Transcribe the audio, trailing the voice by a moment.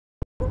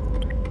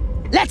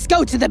Let's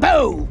go to the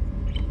bow!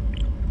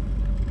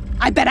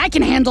 I bet I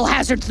can handle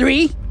Hazard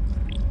 3!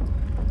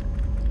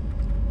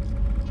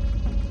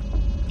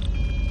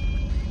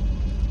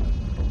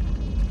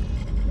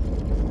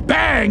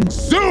 Bang!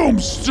 Zoom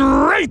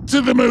straight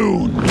to the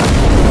moon!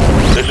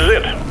 This is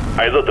it.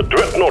 Either the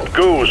dreadnought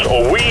goes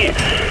or we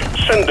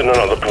send in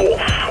another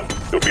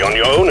dwarf. You'll be on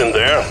your own in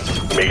there.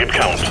 Make it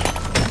count.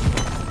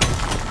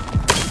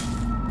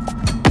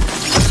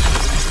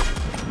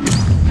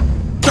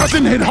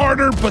 Doesn't hit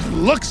harder, but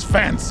looks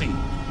fancy.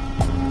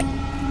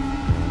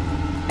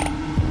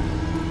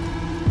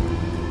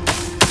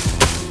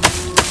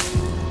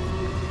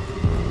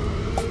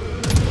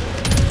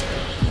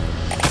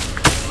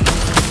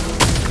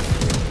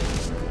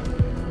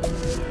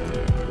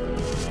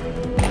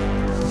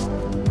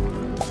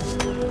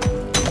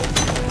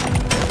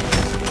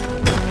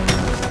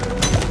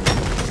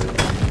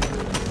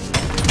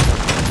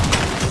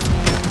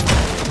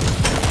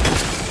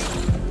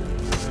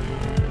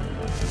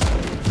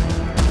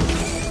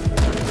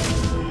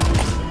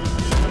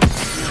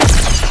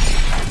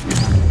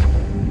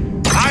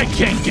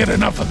 Can't get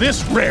enough of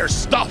this rare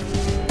stuff.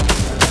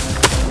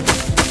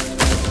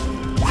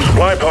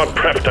 Supply pod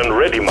prepped and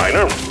ready,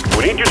 Miner.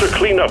 We need you to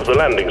clean up the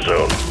landing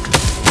zone.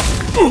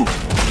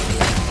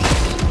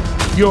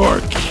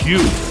 You're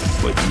cute,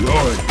 but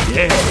you're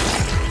dead.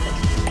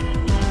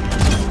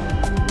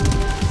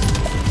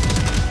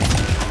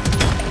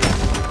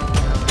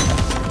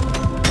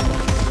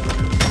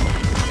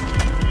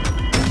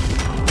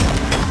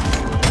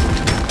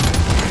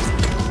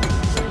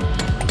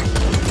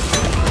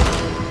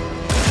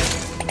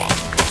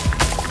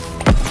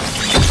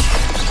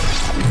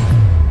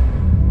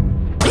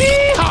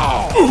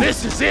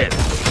 This is it!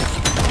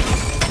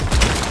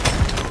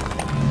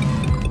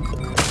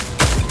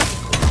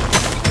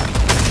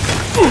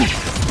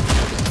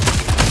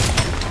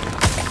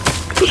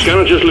 The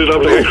scanner just lit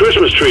up like a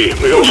Christmas tree.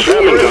 We got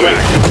slamming coming.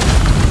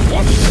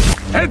 What?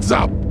 Heads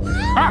up!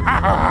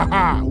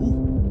 I'm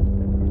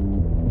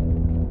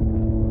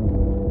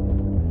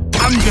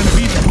gonna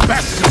be the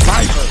best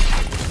survivor.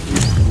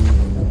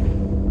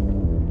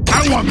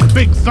 I want the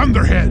big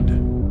thunderhead.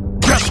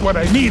 Just what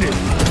I needed.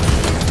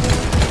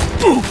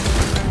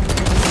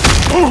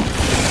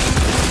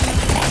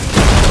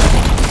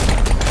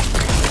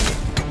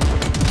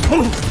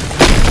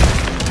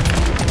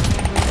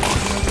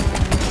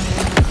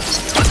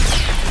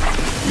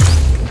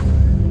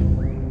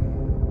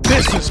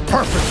 This is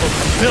perfect for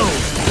the build.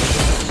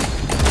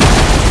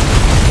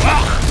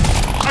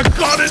 I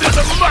got it in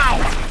the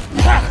mouth!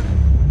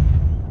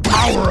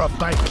 Power of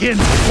thy kin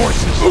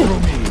courses through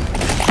me.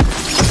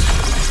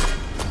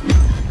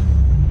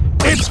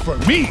 It's for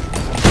me!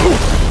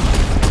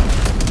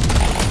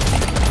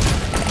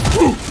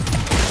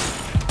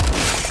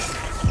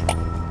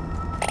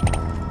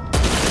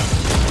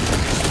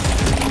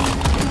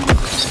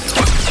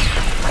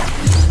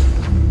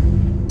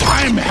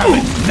 I'm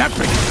having an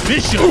epic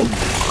vision!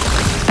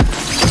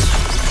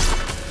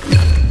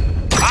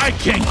 I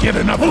can't get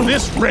enough of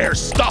this rare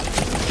stuff!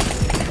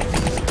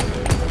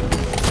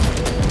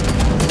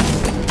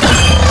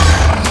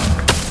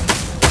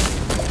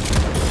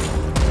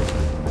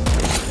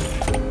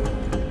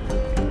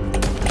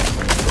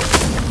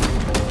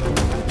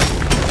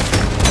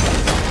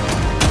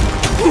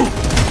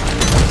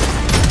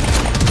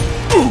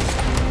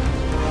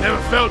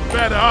 Never felt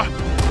better.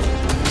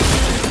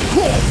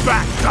 Pull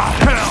back to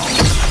hell!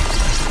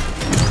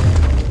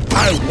 I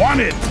want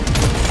it!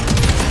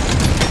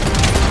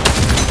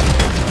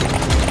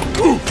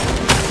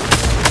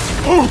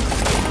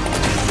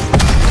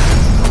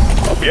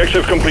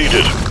 Objective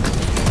completed.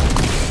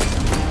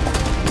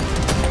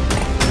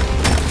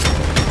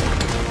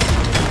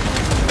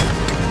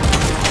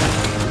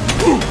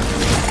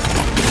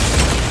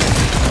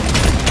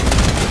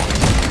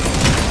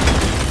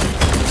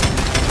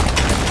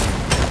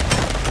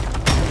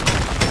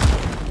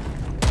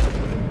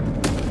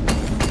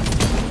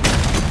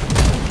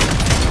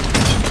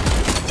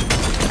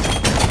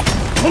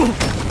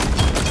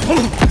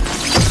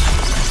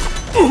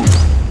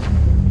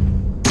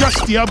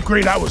 Just the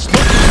upgrade I was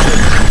looking for.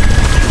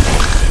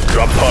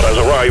 Drop pod has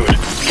arrived.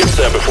 Get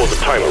there before the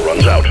timer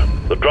runs out.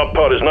 The drop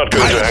pod is not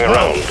going to hang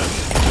around.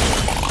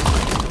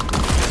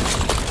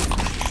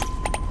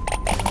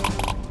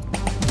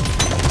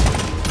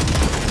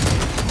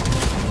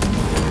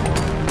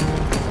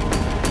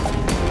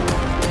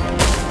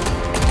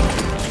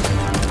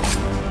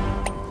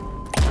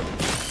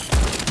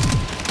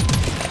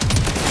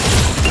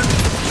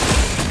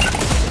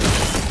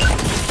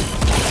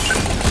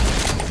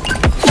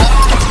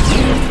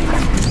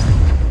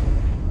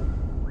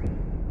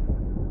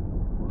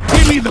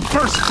 The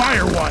first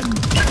fire one.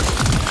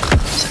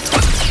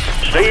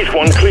 Stage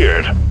 1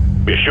 cleared.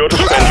 Be sure to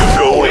spend your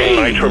gold in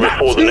nitro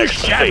before the next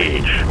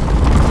stage.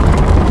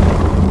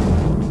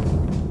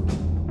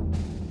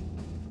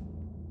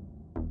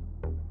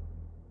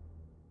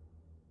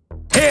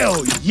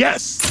 Hell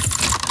yes!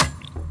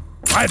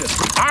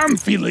 I'm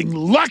feeling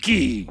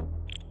lucky!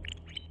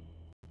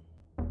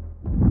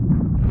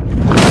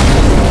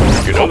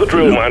 You know the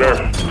drill, Miner.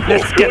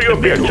 Let's Fulfill get your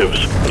the middle.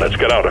 objectives, and let's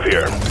get out of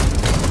here.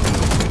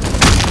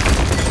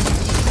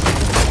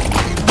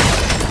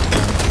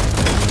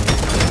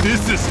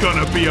 This is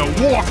gonna be a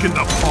walk in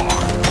the park.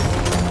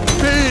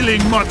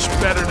 Feeling much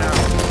better now.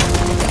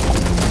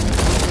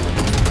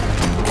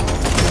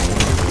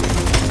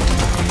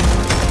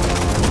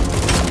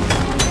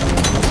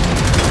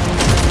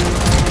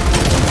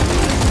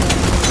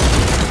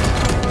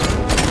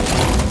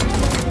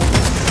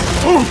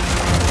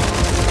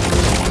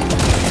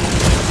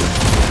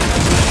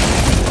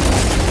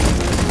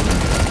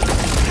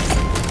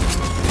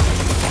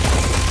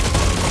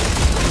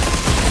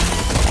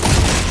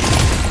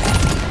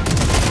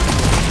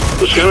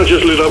 The scanner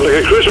just lit up like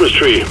a Christmas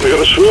tree. We got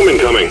a swarm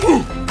incoming.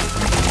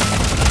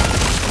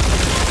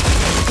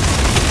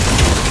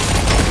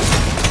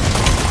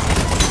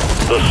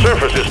 The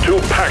surface is too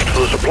packed for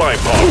the supply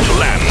pod to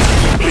land.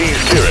 Please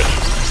clear it.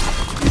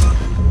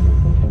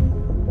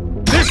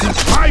 This is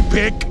my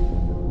pick.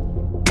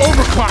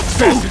 Overclock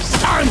says it's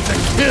time to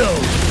kill.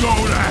 Go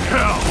to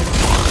hell.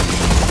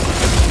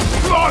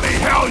 Bloody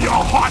hell, you're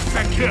hot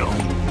to kill.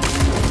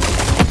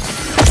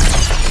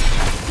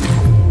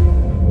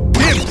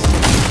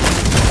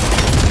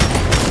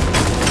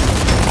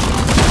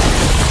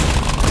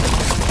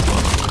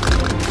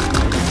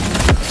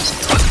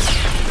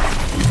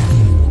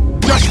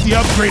 Just the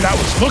upgrade I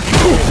was looking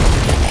for.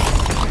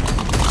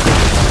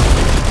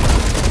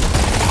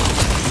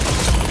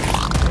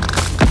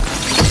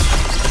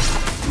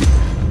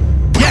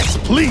 Yes,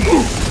 please!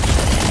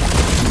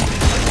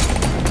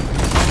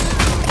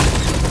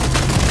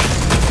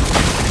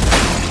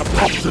 I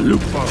popped the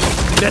loop bomb.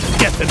 Let's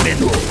get the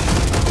middle.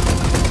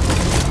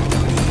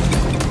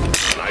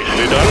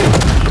 Nicely done.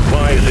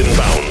 Supplies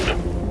inbound.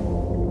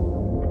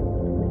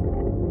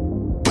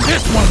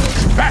 This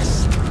one's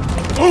best!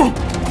 Ooh!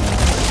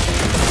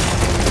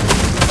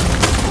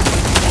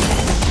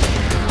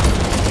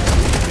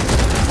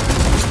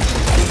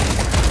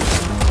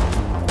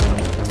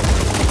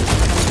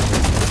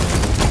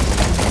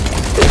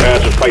 Prepare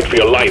to fight for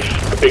your life.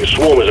 A big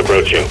swarm is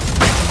approaching.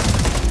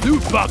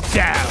 Loot bug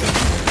down!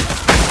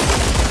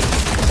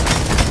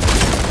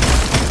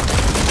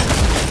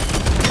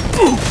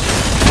 Ooh.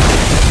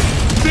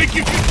 Think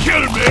you can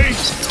kill me?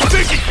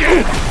 Think you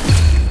can?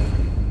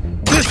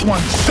 This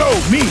one's so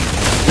mean!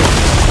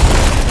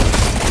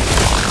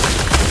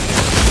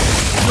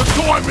 The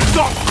time is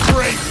not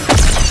great!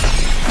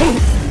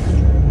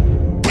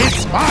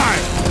 It's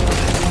mine!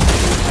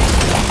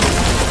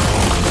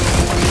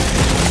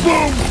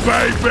 Boom,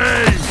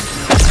 baby!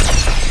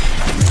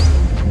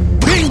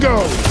 Bingo!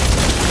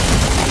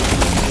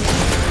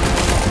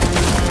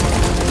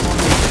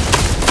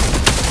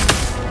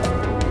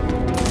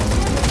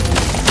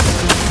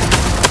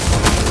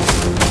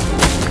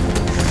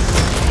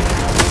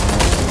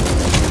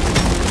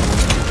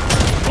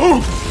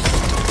 Ooh!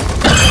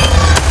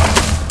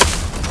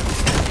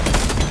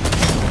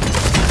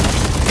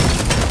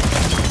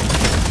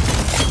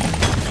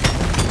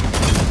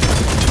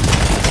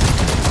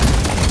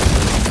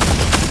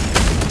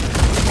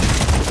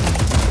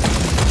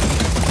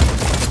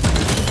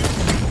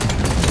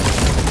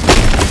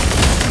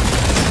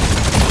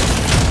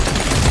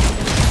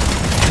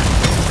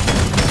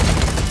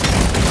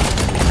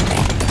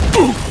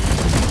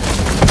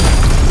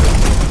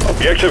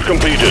 Objective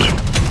completed.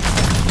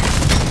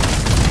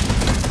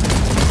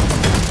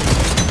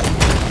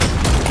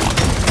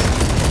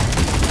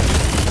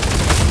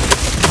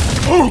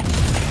 Ooh.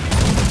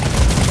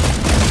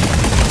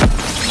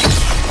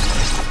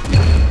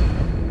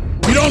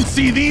 We don't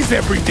see these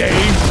every day.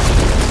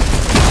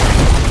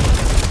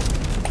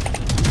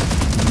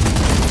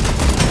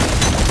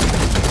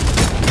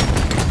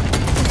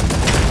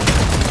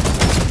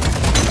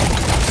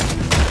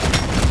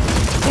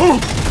 Ooh.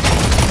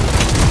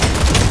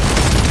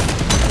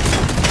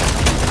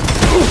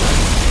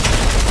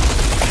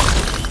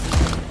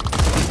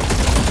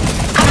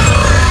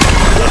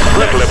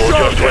 Threat level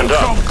just went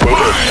up.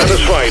 Quota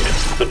satisfied.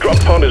 The drop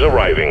pod is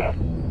arriving.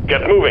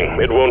 Get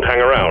moving. It won't hang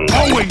around.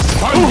 Always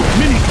fun with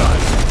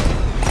miniguns.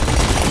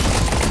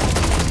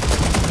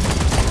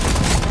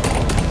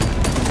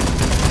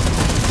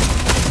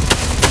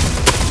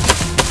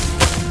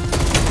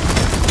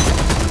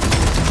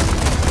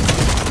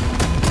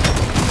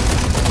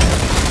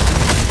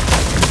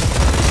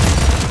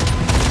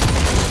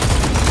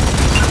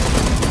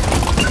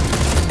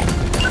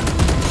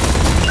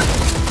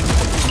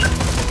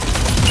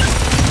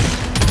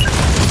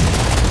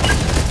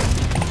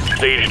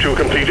 Stage 2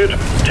 completed.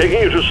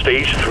 Taking you to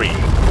Stage 3.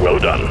 Well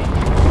done.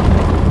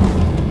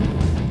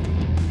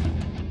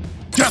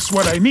 Just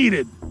what I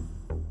needed.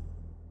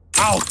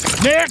 Out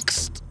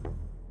next?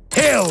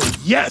 Hell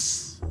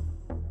yes!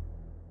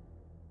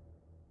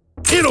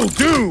 It'll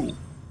do!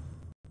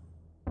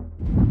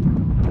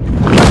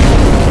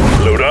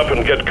 Load up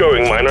and get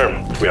going, Miner.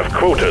 We have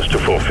quotas to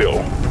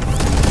fulfill.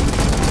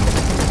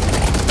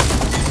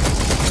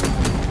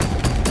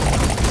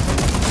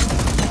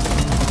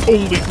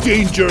 Only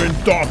danger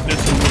and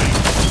darkness away.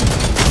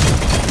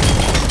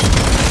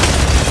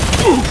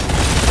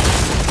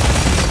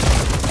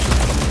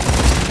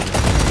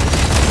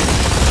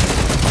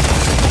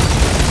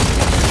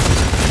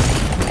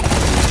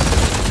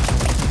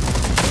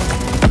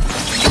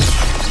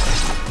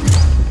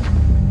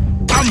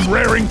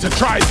 to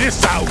try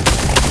this out.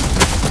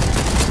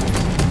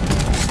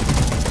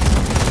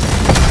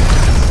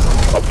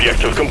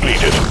 Objective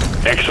completed.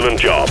 Excellent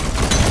job.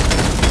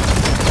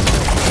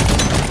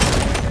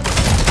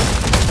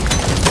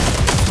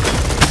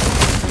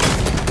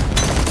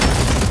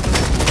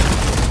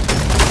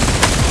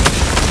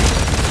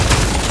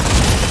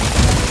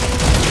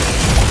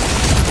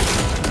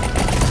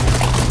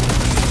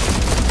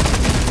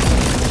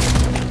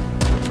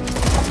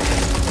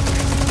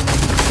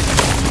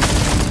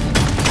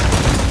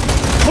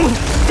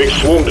 Big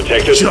swarm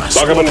detected.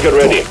 Buggerman, get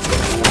ready.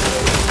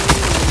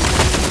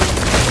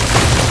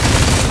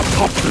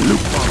 Pop the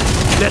loop bomb.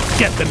 Let's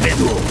get them in.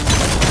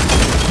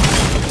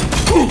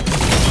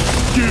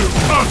 You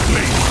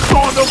ugly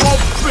son of a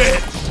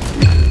bitch!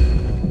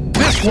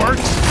 This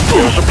works.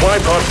 Your supply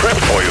pod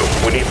prepped for you.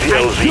 We need the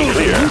LZ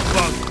clear.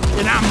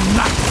 And I'm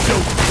not so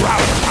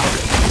proud about it.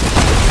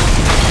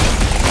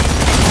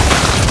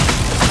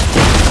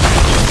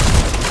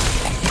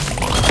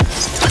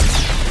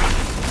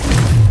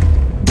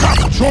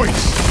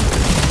 Choice.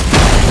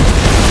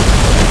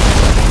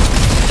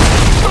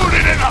 Shoot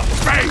it in the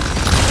face!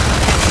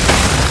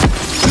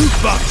 Loot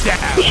box down.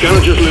 The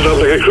scanner just lit up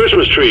like a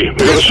Christmas tree. We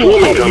got a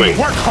swarm incoming.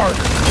 Work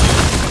harder.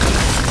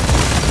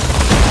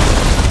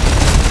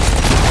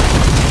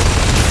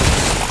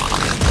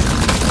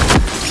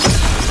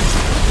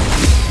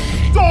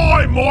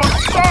 Die,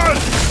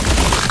 monsters!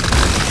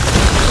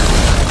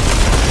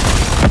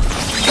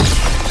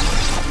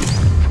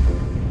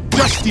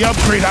 Just the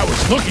upgrade I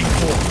was looking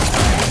for.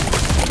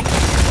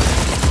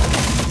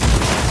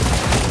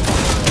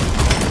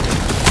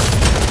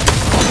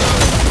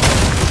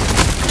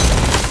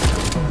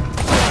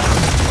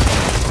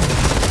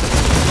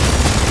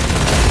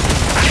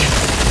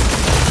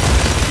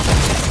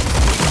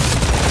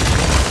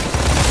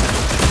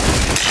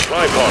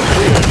 Tripod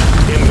cleared.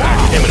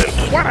 Impact imminent.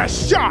 What a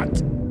shot!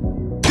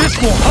 This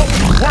will help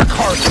me work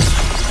harder.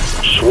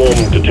 Swarm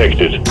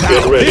detected.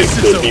 Get ready.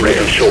 They'll be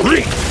ready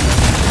shortly.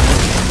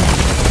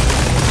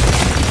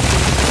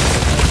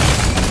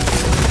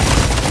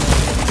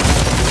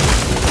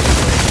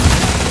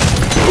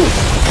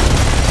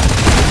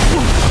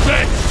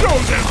 Let's show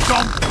them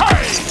some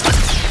pain!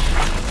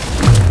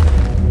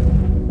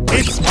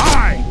 It's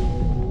mine!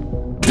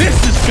 This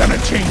is gonna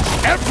change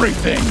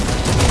everything!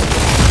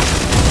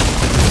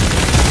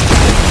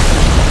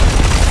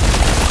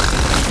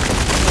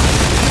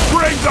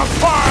 Bring the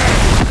fire!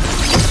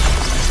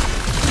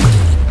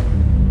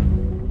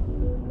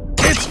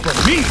 It's for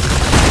me!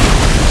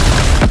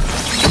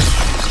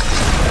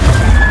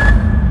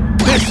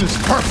 This is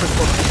perfect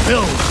for the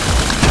build!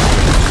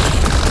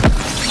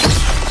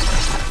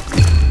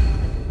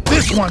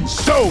 This one's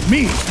so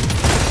me!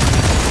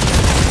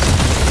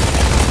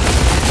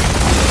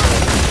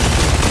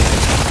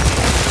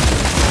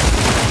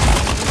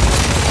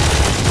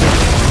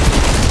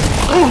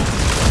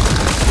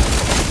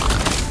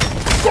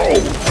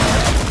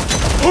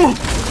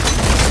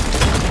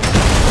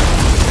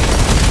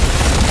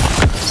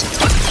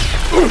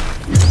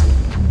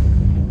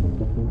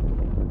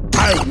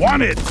 I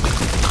want it!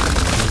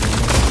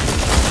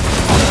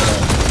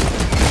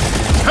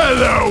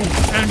 Hello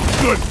and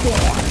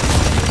goodbye!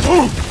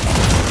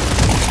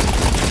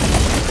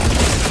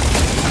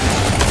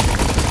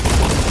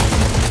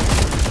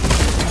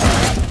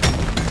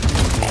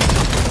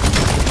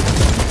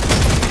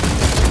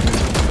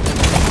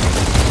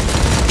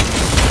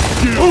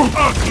 You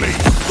ugly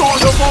son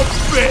of a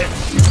bitch!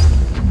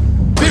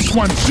 This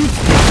one suits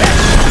me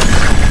best!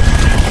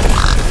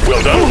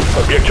 Well done.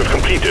 Objective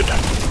completed.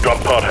 Drop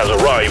pod has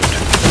arrived.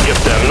 Get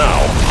there now.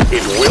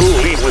 It will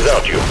leave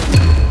without you.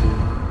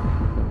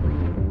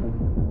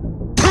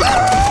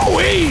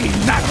 Wee!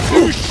 Not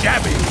too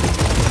shabby!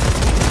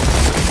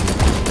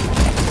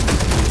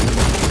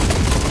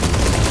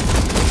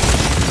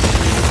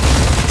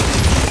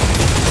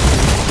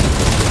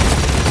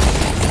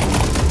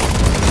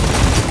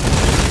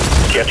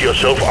 Get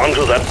yourself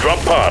onto that drop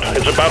pod.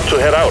 It's about to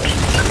head out.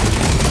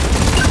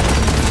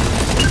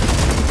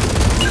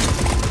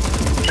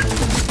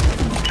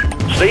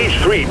 Stage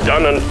 3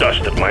 done and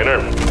dusted, Miner.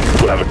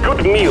 We'll have a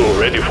good meal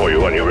ready for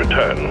you when you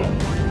return.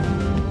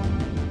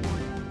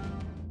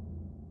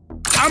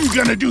 I'm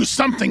gonna do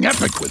something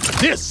epic with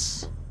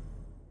this.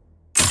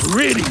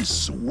 Pretty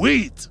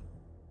sweet.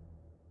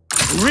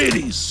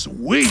 Pretty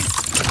sweet.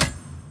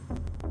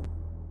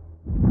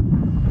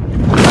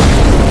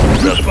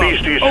 There's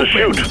beasties to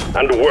shoot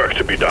and work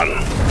to be done.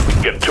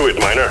 Get to it,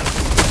 Miner.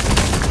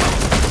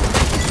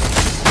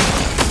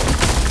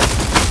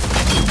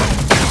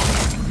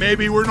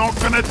 Maybe we're not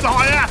gonna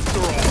die after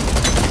all.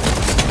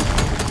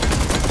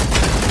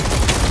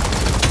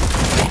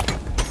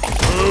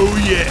 Oh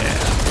yeah.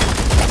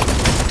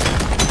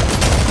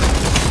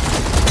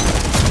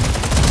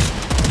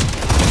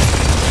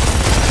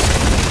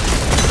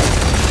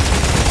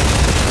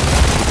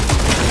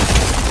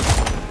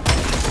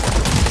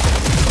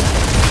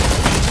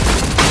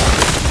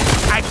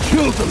 I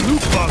killed the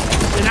loot bug,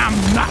 and I'm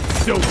not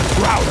so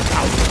proud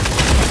about it.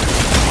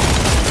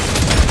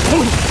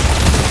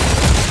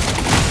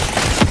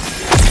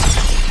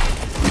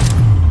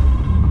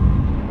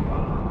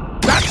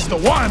 the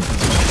one!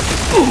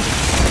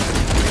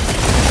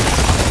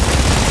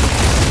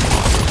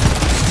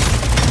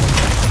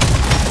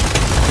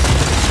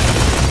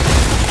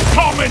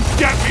 Come and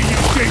get me, you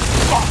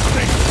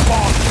disgusting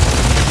fuck!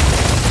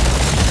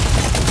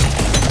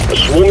 The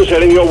swarm is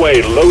heading your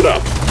way. Load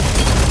up.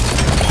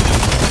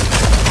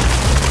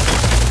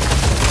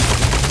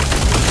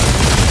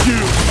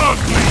 You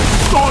ugly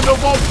son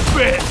of a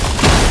bitch!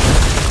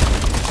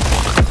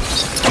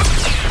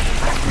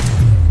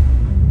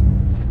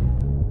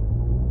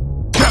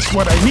 Just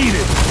what I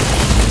needed!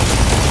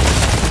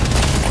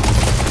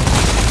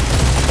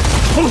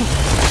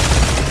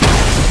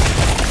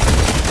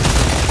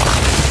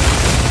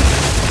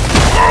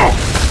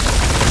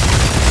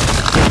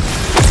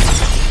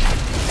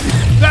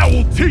 That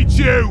will teach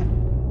you!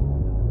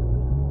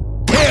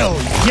 Hell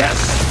yes!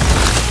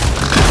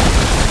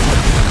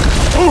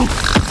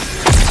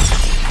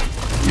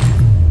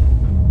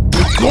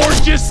 The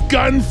gorgeous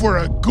gun for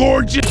a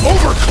gorgeous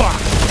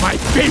overclock! My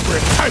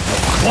favorite type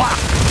of clock!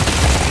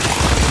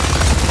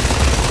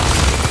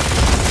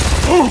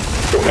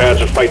 Prepare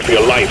to fight for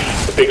your life.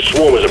 The big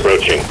swarm is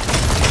approaching.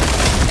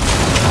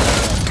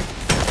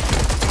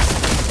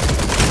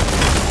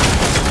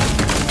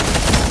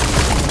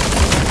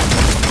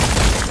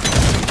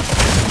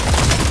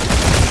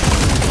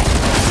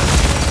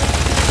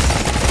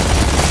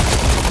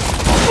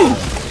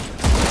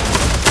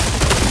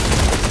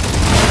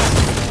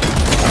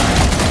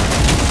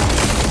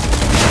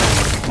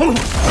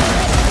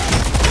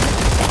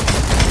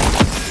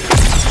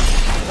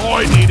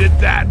 I needed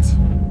that!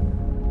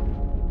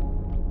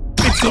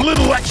 It's a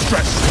little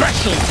extra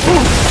special!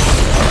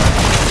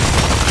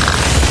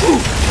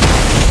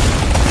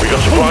 We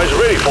got supplies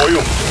ready for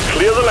you.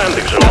 Clear the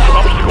landing zone for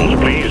obstacles,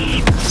 please.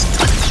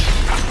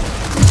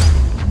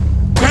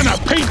 Gonna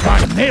paint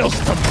my nails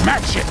to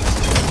match it!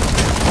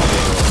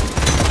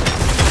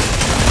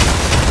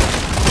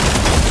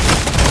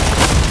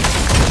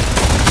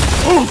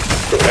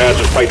 Prepare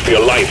to fight for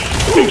your life.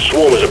 The big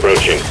swarm is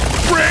approaching.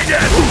 Bring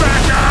it,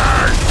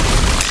 backers!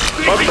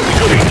 Lots of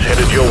goodies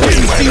headed your way,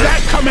 Didn't see Miner.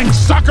 that coming,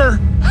 sucker!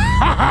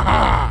 Ha ha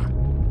ha!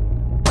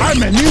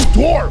 I'm a new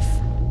dwarf!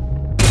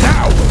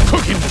 Now we're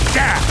cooking with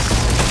gas!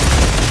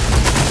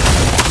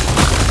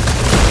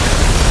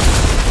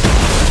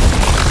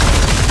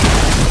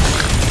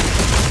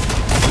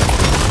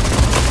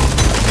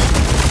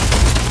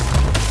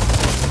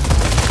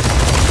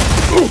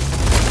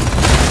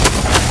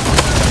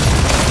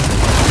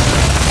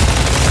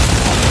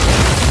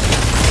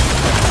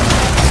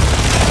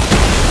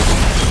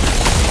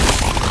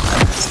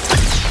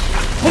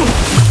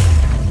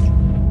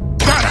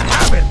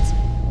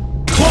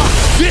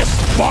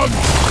 Bug!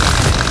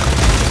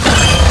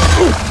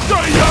 Do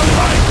you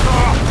like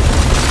her?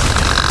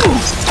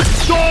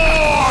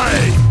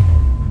 Die!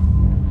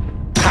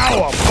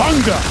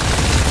 Cowabunga!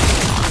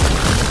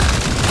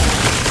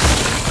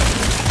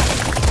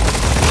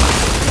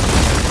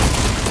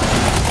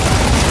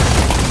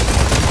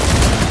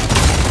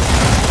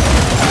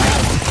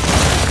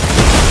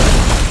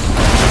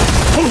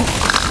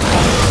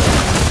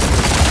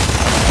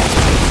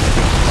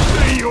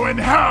 See you in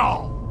hell!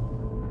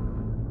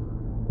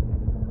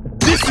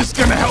 This is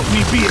gonna help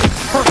me be a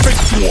perfect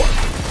dwarf.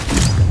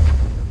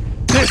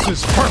 This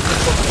is perfect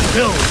for my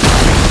build.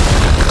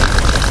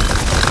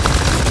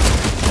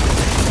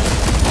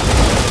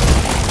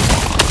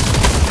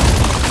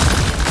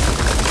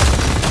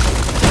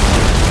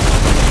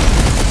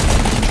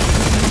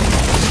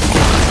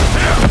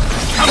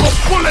 I'm a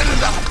bullet in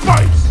the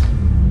face.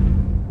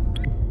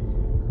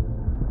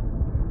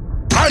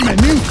 I'm a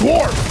new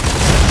dwarf.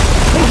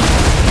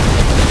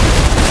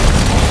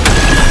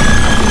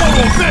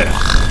 Follow this.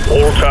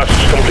 All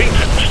tasks complete.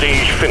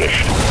 Stage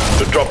finished.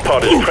 The drop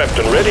pod is prepped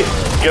and ready.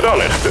 Get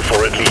on it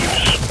before it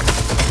leaves.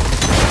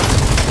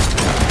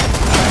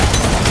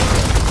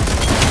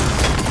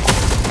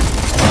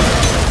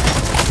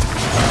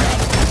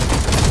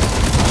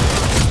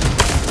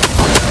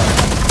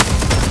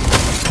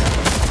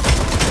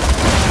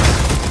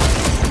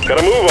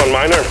 Gotta move on,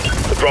 Miner.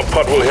 The drop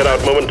pod will head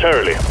out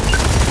momentarily.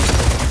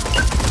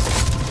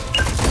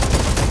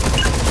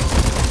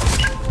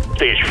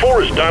 Stage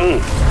 4 is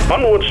done.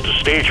 Onwards to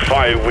Stage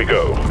 5 we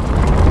go.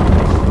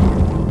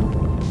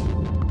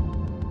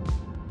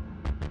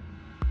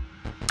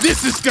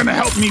 This is gonna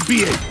help me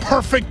be a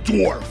perfect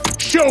dwarf.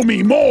 Show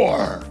me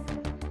more!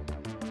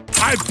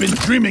 I've been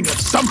dreaming of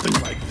something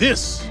like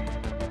this.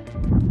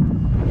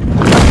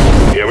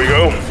 Here we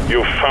go.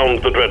 You've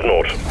found the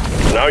dreadnought.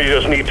 Now you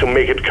just need to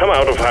make it come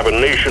out of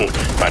hibernation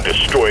by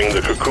destroying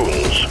the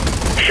cocoons.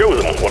 Show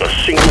them what a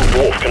single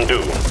dwarf can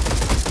do.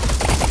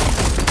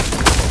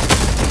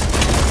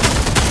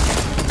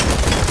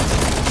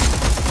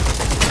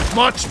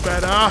 Much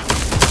better.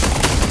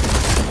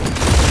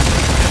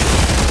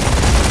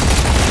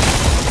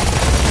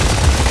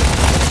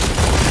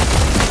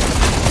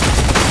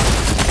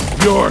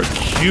 You're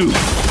cute,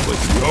 but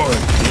you're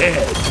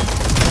dead.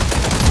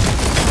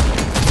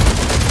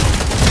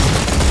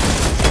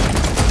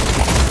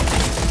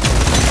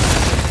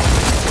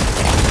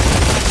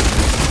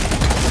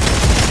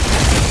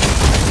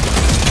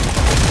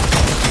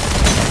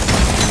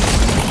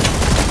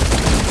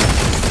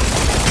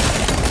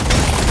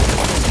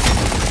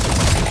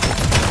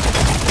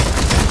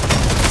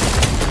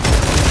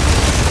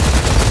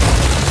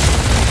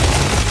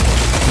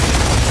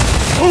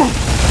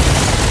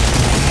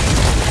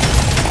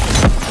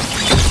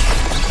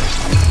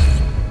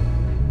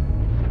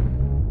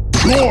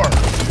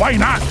 why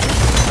not?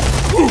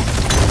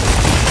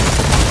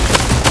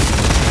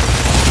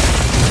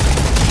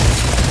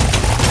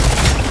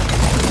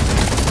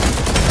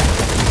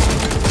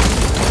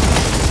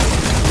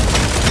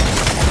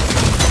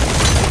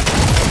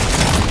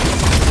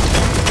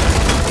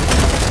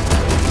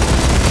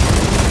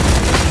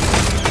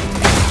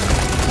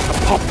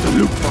 Pop the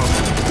loot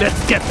pump.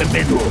 Let's get the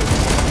mineral.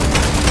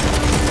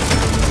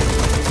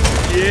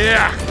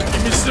 Yeah,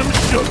 give me some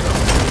sugar.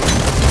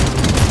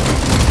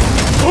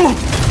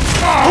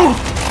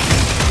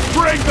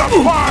 Bring the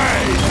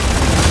fight!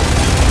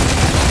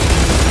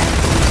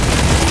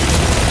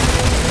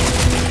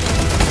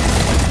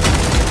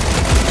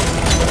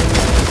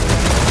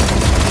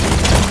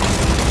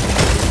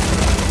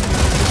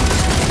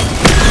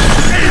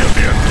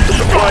 The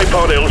supply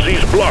pod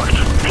LZ's blocked.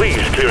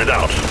 Please clear it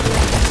out.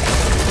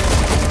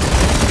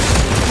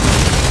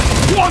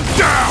 One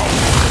down!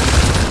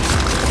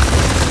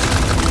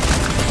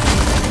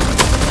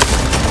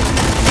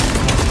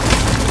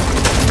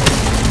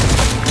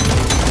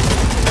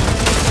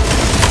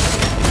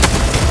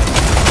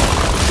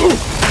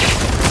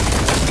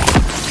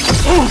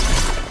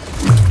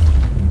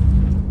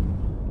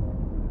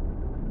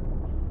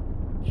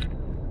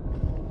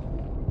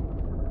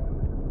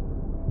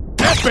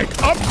 Epic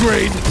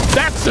upgrade?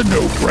 That's a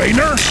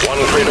no-brainer. One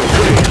crate of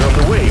goodies on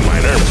the way,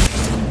 miner.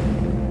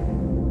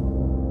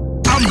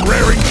 I'm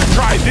raring to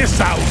try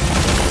this out.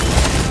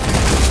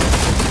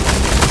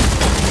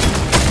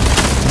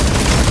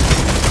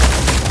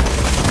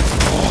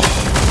 Oh,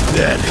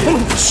 that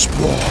hit the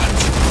spot.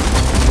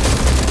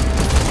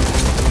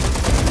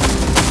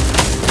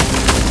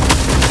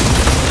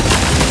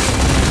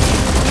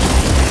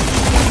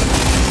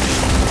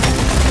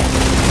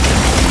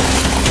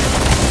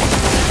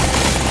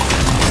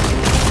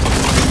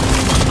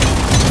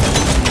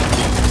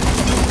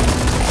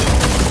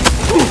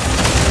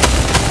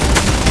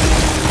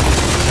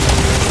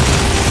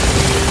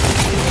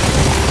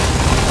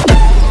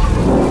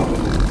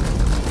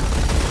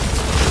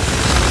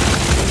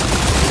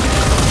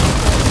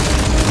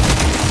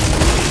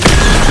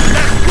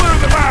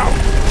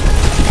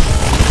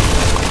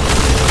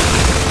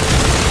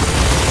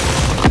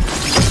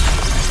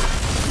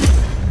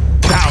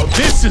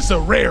 This is a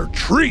rare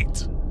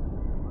treat.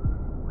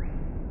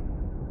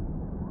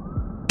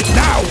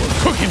 Now we're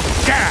cooking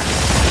with gas.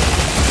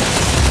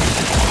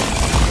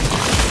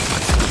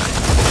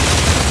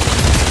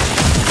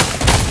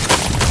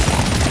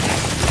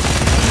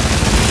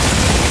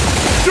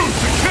 Shoot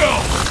to kill.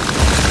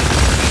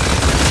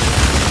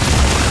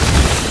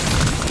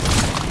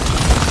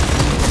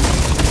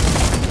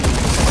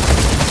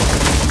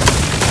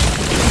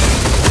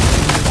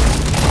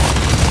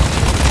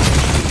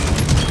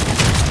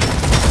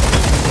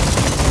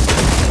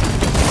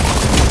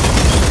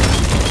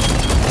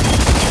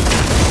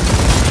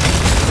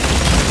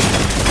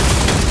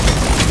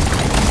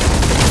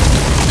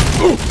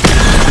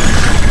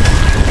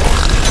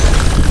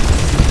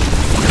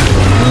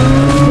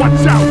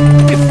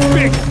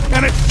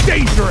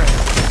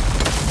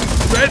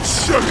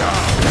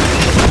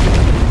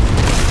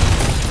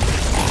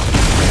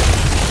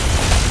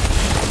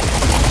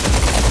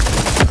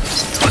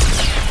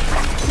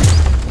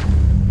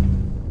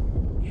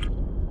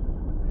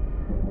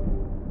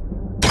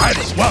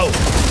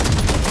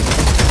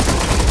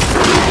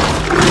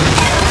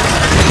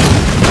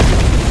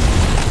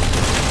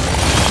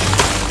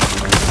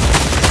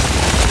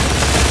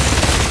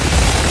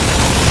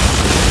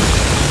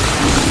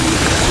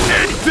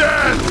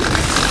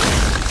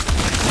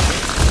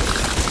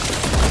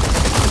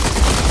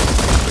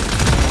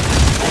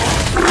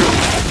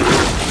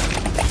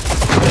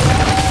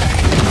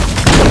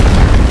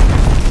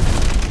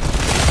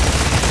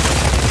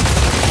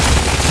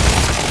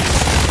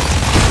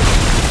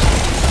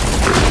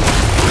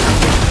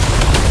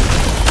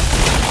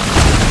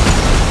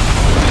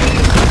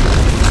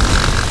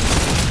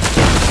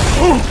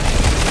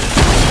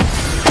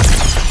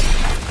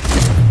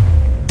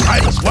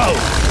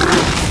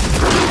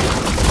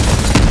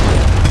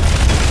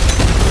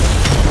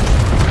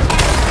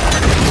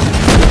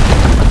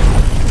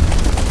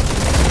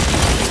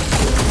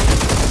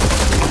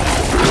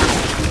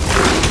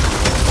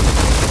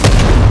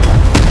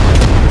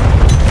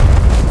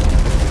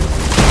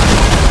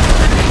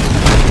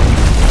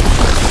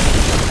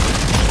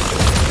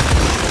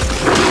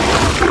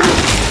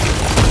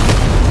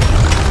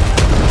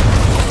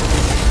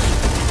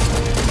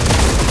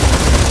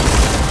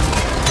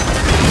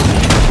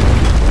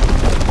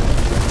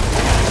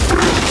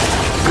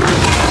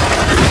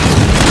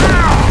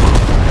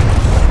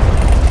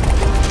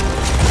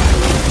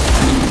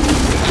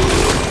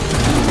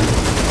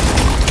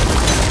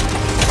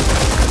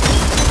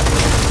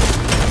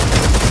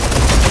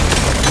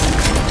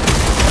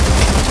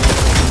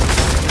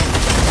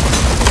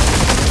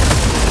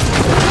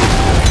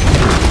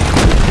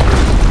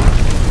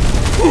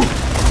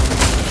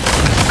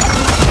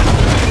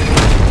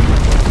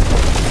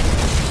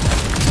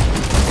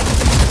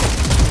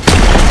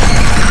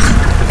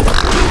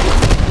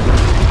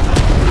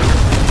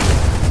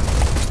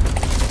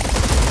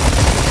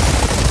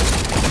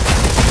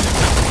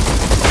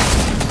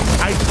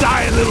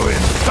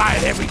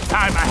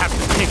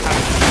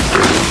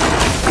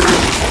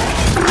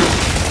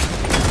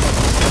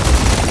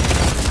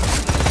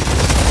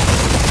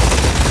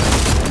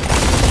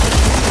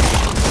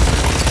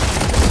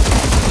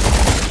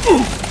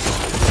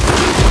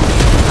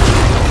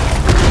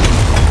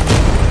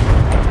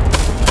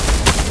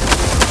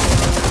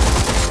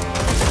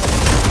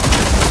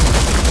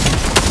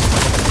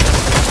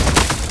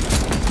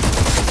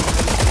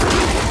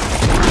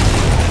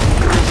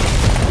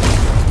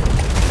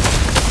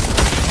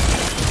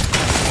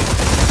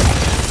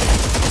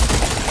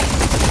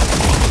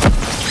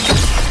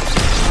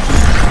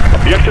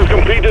 Objective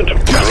completed.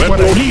 Just what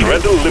I needed.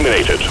 Threat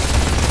eliminated.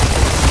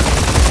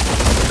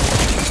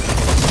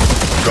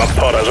 Drop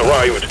pod has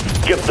arrived.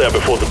 Get there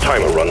before the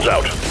timer runs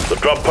out. The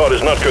drop pod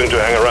is not going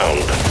to hang around.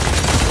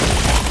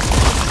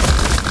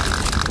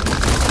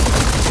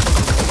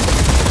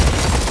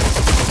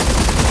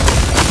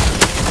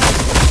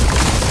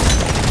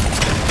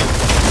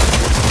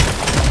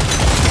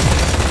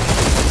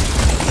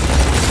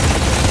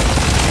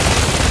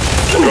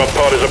 The drop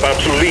pod is about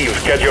to leave.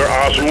 Get your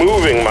ass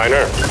moving,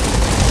 miner.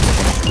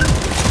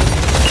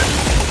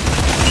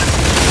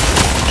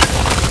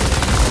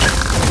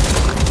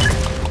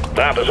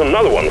 That is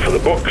another one for the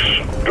books.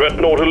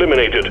 Dreadnought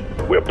eliminated.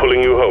 We're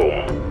pulling you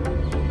home.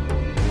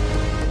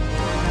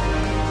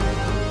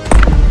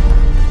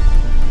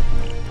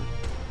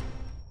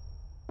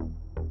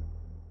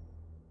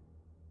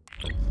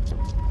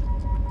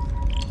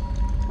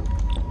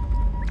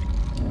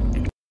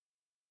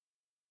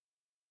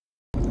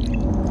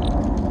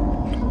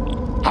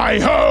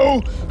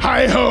 Hi-ho!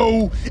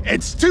 Hi-ho!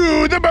 It's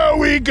to the bow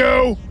we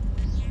go!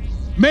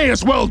 May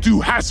as well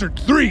do Hazard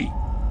 3.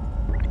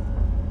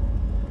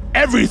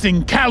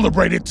 Everything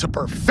calibrated to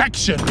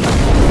perfection.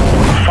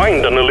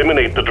 Find and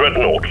eliminate the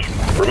Dreadnought.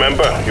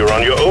 Remember, you're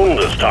on your own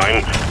this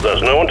time.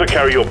 There's no one to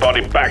carry your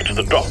body back to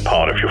the drop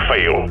pod if you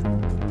fail.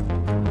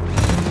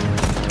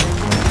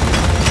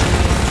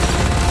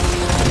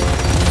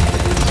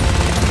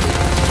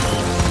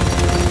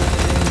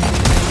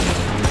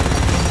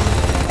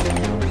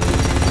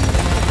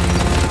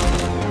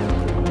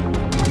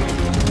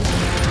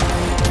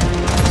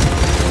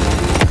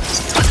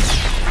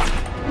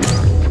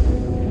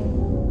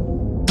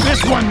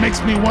 This one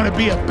makes me want to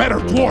be a better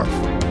dwarf.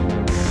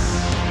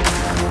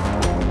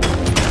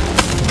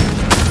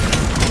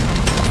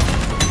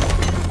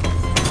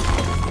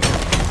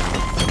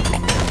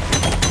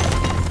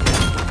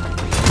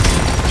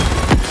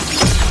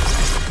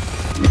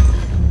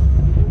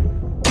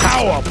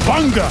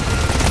 Cowabunga!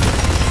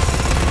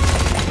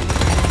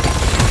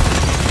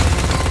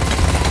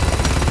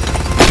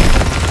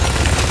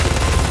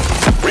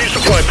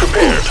 Resupply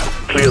prepared.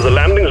 Clear the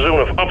landing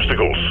zone of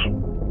obstacles.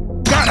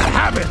 Gotta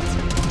have it!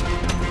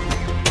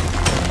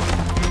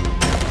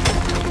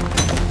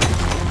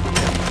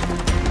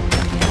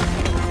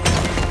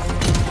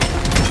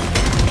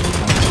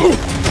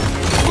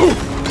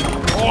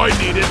 Oh, I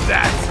needed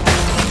that!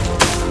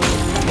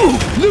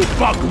 Loot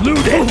bug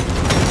looted!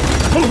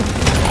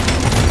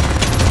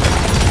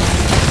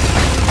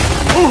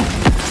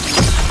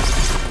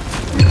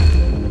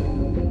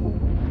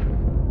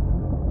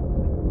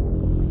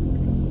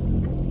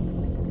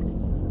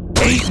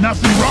 Ain't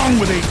nothing wrong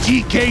with a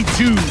GK2.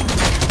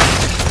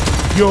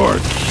 You're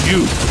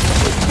cute,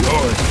 but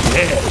you're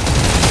dead.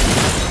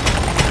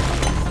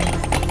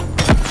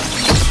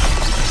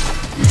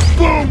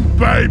 Boom,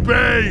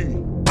 baby!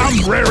 I'm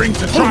raring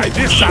to try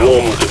this out.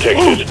 Swarm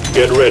detected.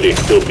 Get ready.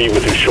 They'll be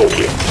with you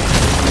shortly.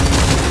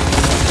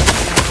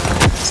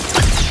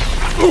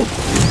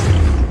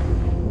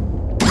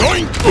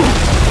 Yoink!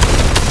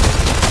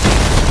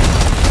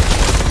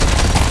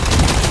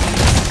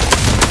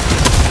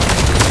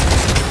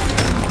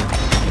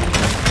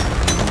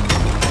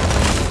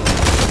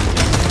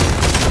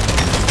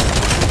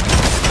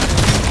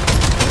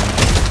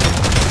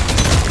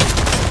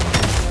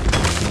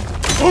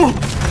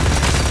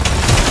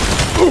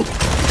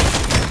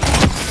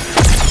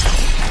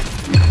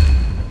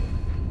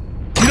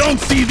 You don't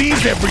see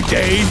these every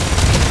day.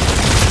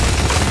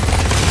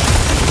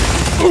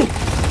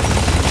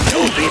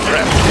 LC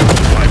prepped.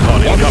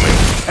 Tripod incoming.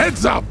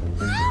 Heads up!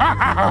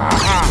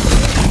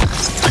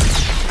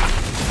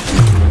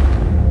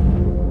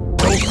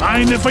 Don't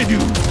mind if I do.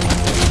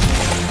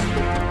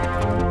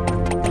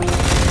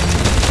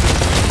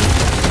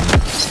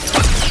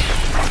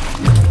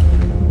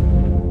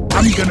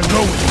 I'm gonna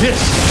go with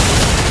this.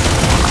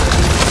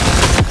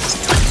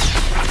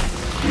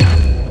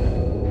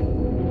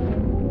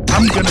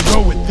 I'm gonna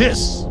go with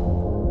this.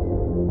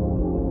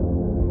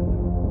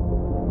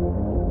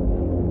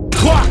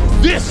 Clock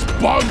this,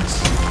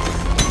 bugs!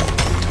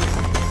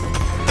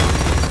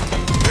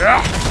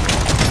 Yeah.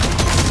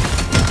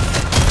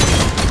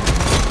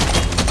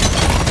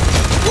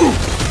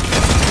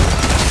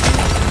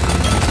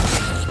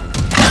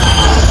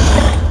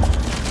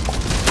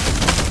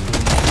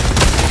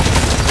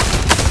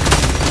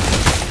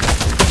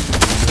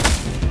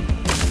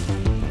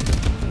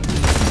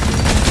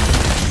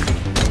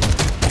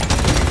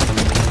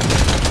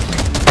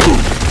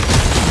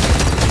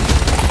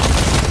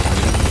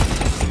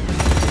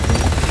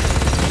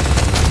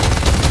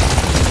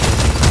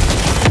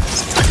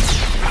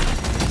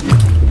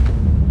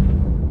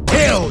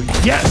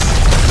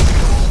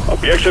 Yes!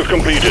 Objective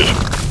completed.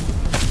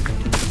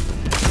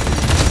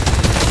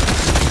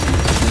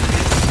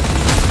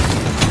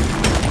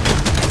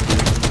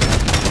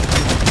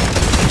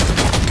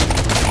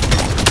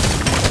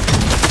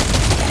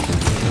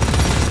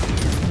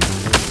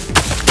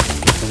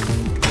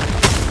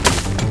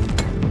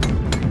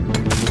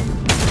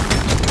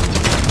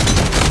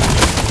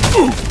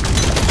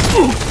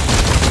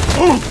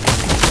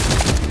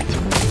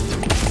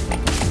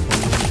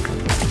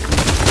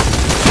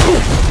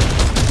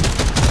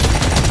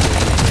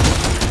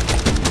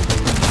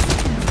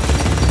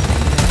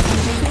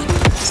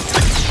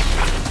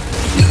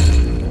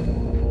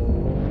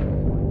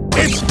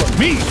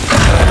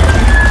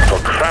 For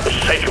crap's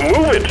sake,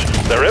 move it!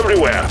 They're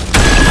everywhere!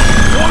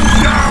 One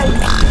down!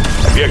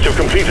 Objective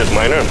completed,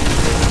 Miner.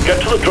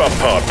 Get to the drop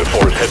pod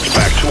before it heads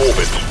back to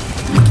orbit.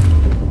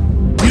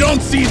 You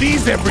don't see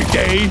these every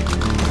day.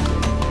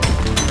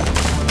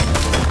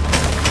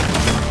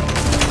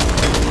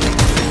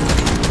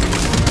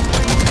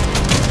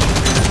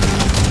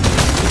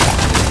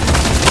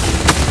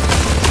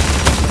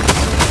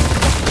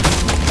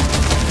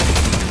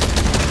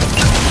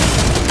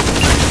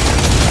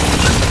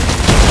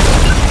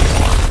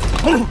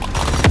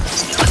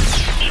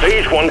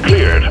 Stage 1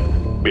 cleared.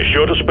 Be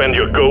sure to spend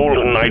your gold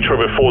and nitro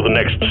before the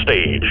next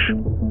stage.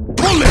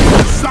 Bullet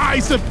the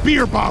size of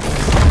beer bottles.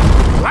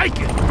 Like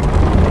it.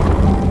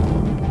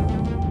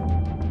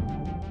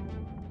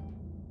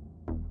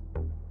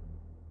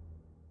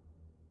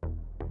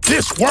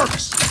 This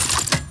works.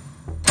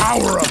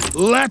 Power up.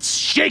 Let's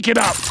shake it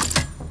up.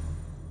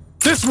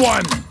 This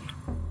one.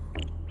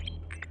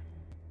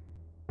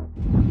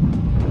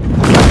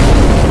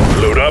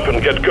 Load up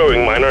and get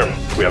going, Miner.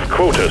 We have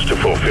quotas to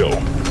fulfill.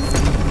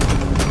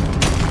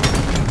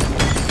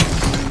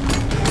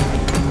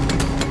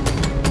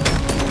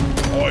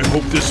 I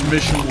hope this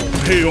mission will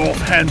pay off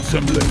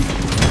handsomely.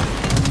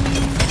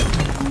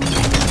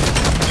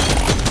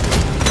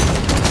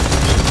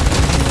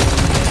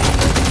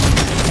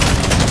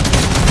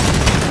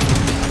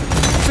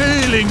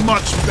 Feeling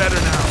much better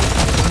now.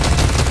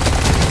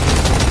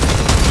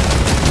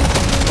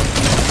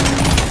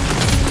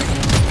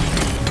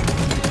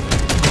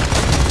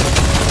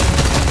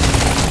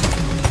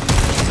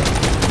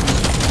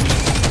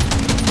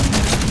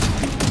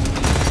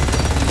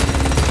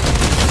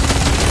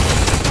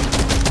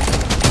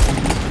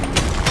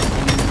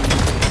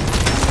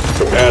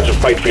 Prepare to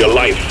fight for your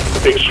life. The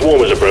big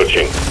swarm is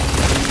approaching.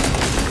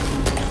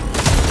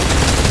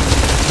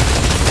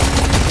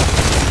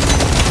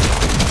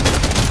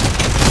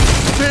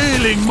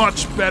 Feeling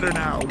much better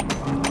now.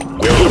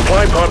 We have a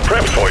supply pod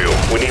prepped for you.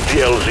 We need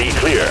the LZ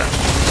clear.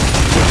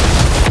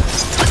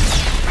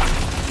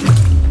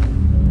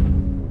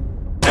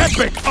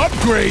 Epic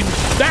upgrade!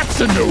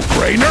 That's a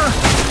no-brainer!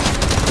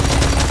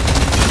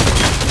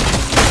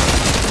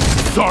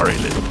 Sorry,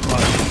 little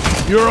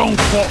bud. Your own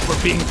fault for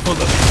being full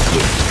of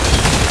sweet.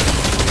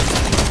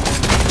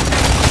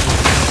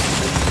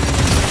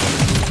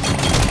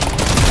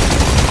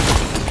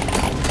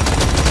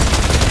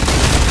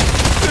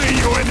 See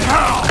you in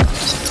hell!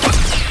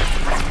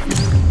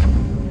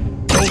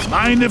 Don't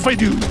mind if I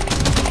do.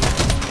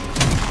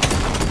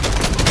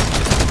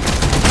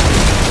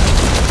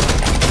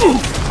 Ooh.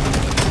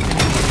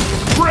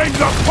 Bring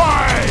the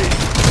fire!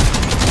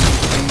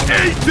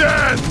 Eat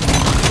it!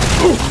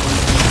 Ooh.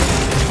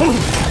 Ooh.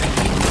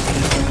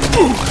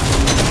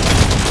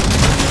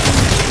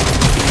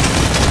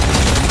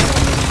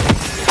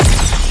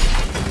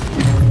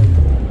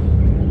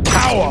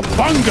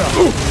 Cowabunga!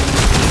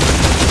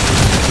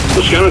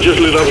 The scanner just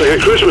lit up like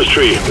a Christmas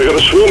tree. We got a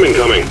swarm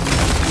incoming.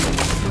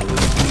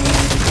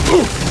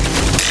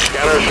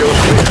 Scanner shows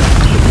clear.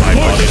 Supply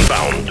pod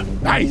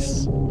inbound.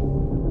 Nice!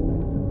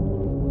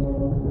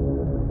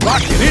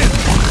 Lock it in!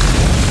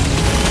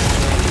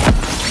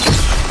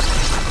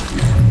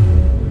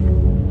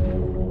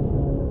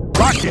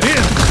 Lock it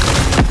in!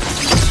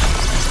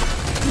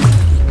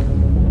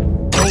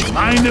 Don't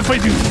mind if I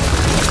do.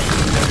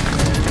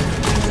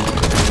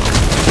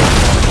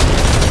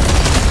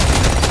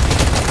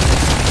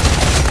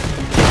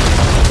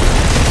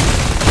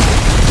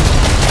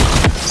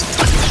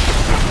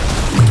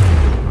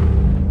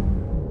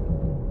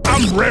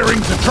 I'm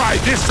raring to try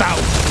this out.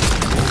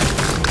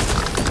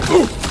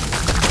 Ooh.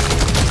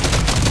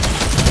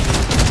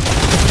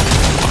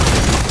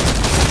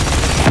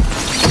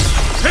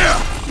 Here,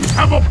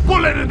 have a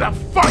bullet in the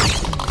fight.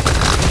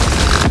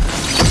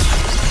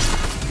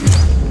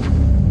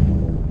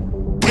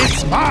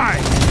 It's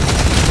mine.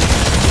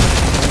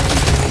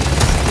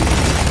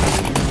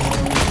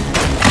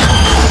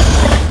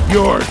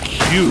 You're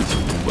cute,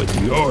 but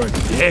you're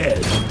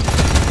dead.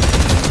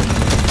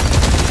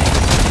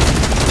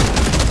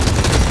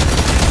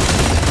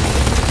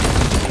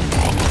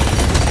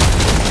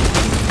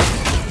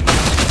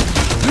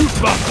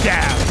 Buff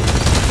down.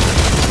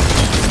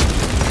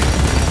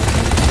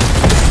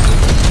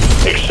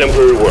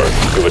 Exemplary work.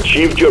 You've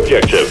achieved your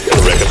objective in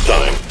record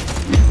time.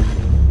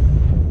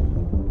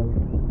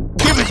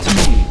 Give it to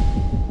me.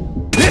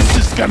 This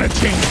is gonna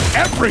change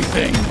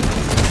everything.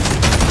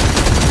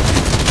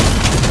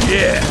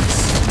 Yes.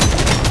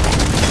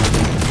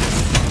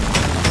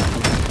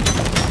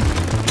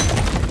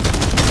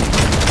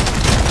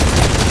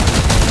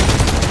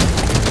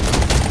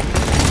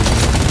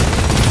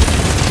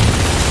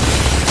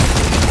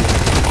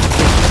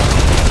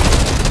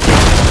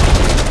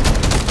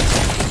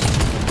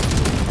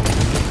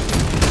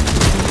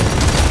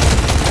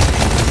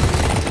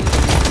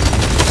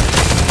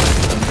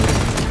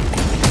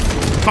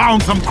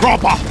 Found some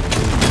cropper!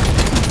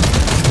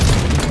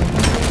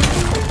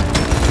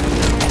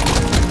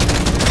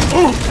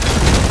 Ooh.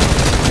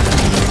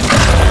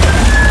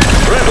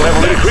 Threat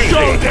level increasing.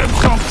 Show them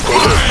some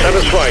Quota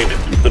satisfied.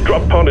 The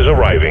drop pod is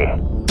arriving.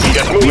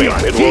 me.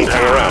 It won't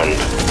hang around.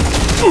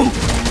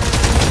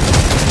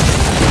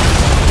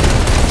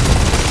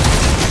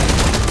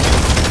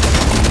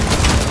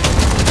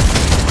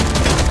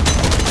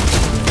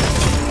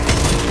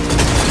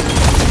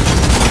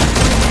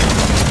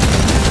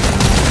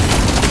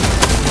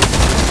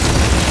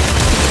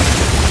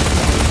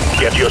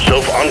 Get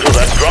yourself onto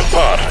that drop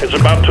pod. It's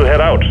about to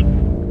head out.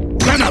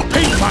 Gonna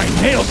paint my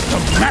nails to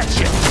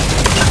match it.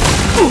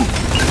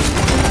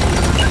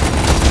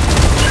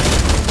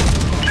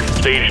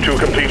 Stage 2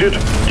 completed.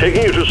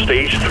 Taking you to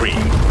stage 3.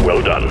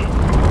 Well done.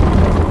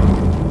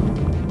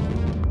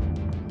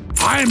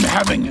 I'm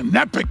having an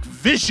epic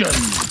vision.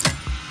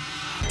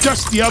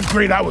 Just the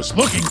upgrade I was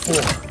looking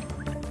for.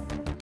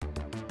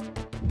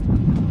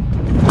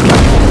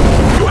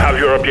 You have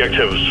your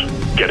objectives.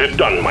 Get it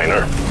done,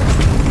 Miner.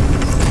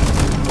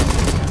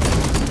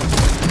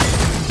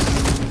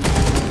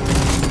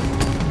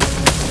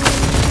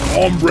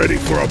 I'm ready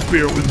for a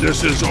beer when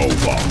this is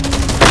over.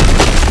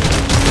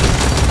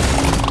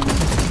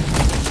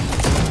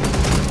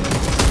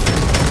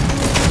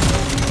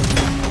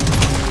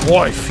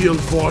 I feel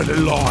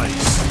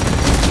vitalized.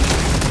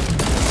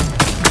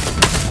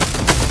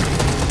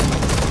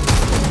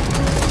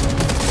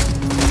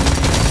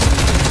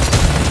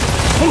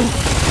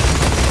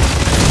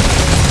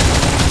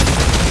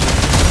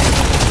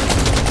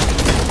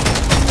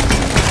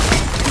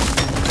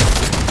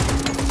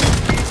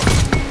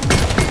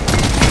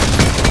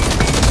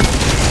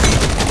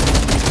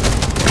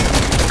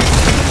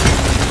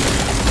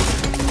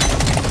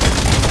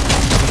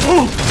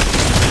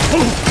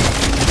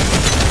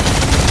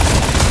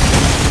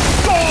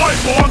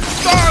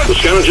 The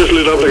scanner just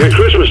lit up like a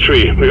Christmas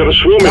tree. We got a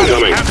swarm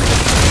incoming.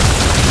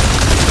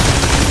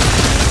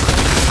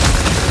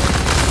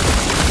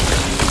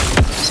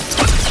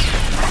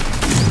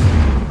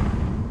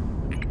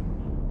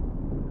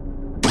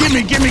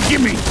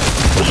 Gimme!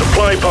 The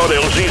supply pod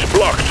LZ's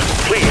blocked.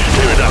 Please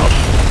clear it out.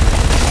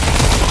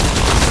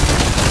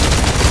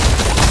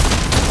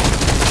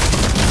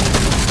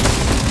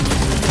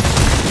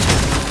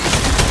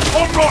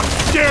 I'm not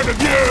scared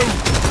of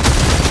you!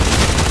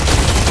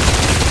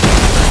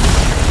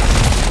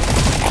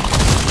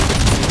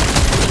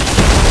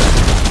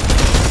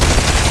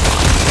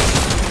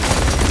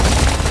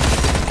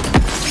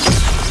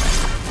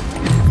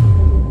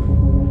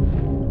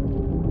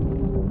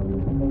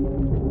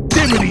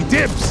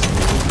 Dips.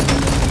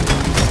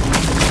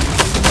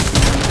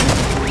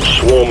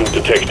 Swarm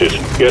detected.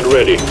 Get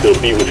ready.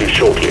 They'll be with you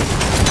shortly.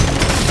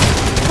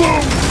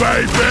 Boom,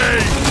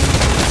 baby!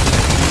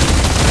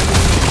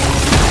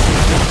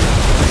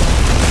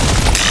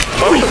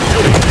 Marks of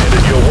fury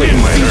headed your way,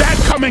 Didn't see Miner. that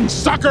coming,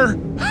 sucker!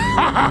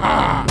 Ha ha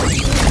ha!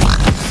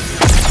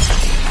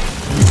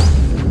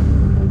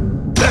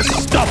 The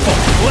stuff of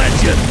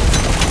legend!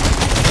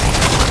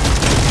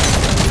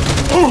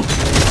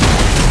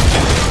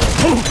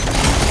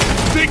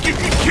 Think you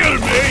can kill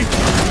me?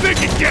 Think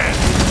again!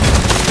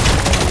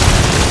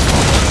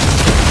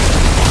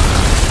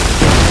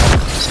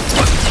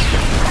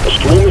 A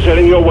swarm is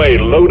heading your way.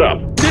 Load up.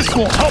 This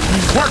will help me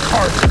work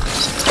harder.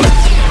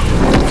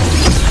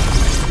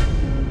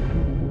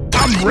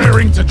 I'm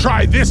raring to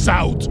try this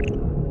out.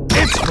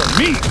 It's for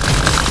me.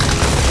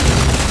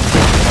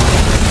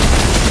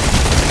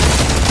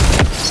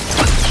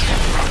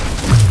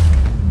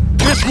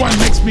 This one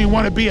makes me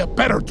want to be a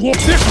better dwarf.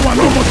 This one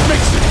almost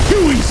makes it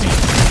too easy.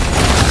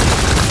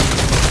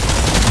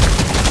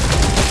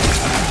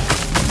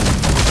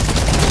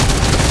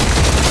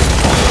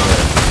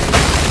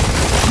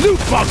 Loot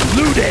bug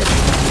looted!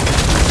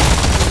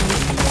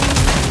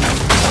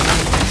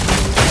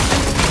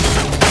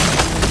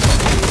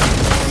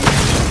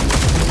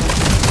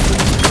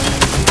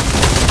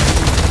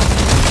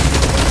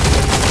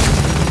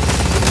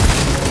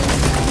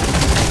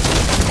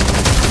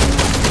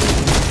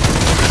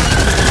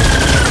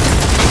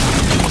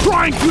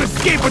 Trying to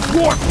escape a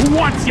dwarf who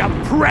wants your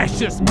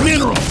precious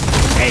minerals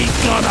ain't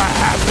gonna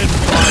happen.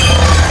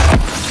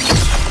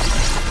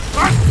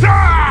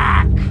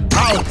 Attack!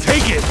 I'll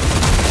take it!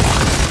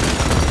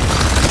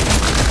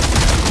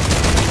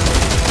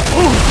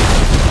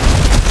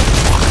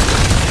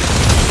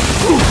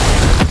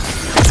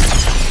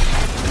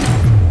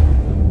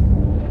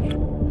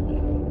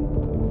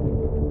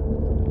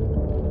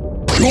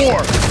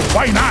 Sure,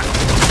 why not?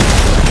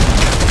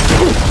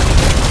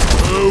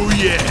 Oh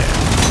yeah!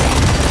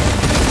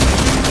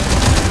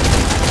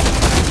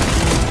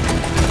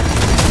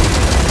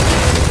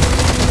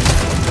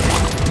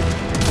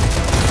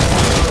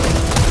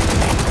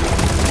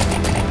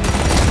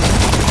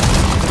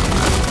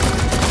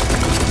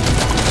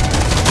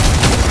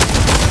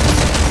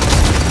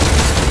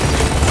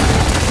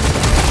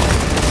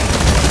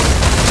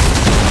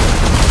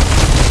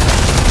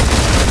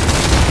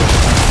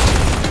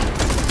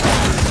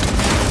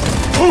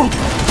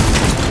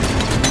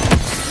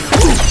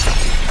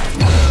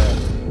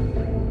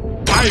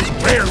 I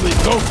rarely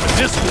go for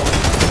this one.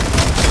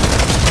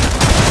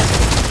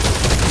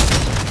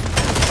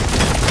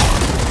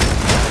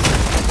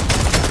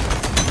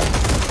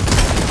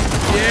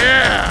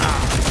 Yeah!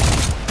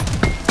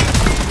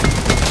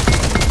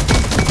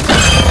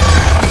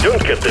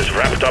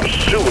 rest up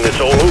soon, it's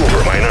all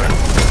over, miner.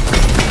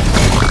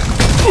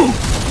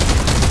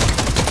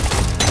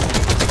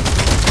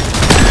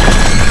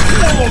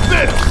 All of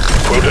this!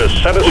 Quota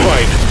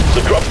satisfied.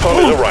 The drop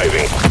pod is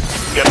arriving.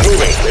 Get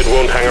moving, it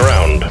won't hang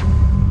around.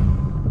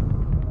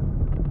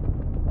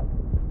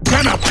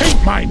 Gonna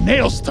paint my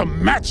nails to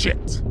match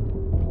it!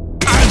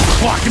 I'm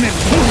clocking in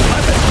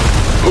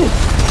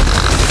 211!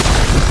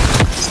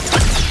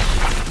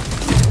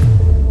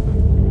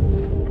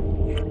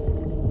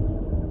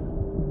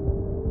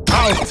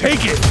 I'll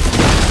take it!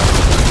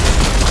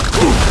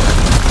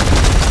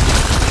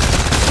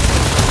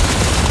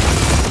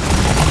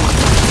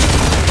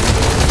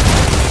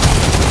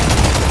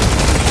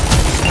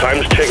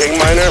 Time's ticking,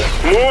 miner.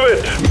 Move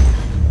it!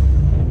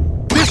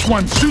 This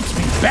one suits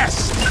me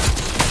best!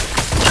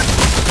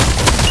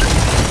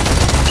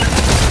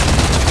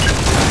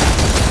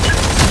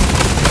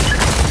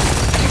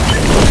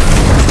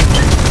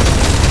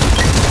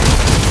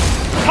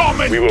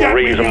 We will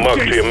raise a mug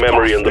to your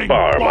memory in the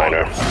bar,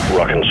 miner.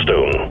 Rock and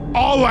stone.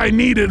 All I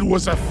needed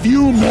was a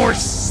few more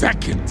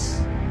seconds.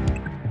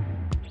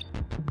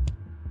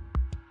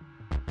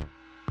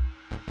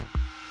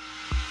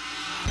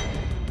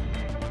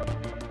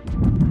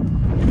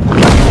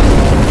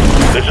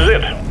 This is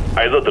it.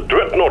 Either the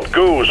dreadnought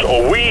goes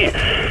or we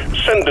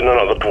send in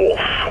another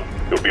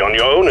dwarf. You'll be on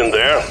your own in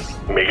there.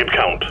 Make it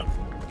count.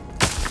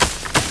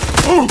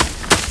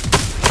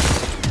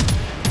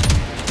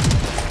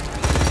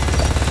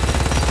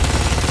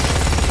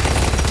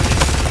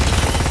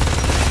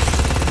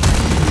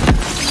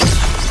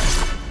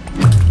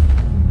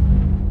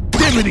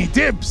 Dibbity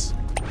dibs!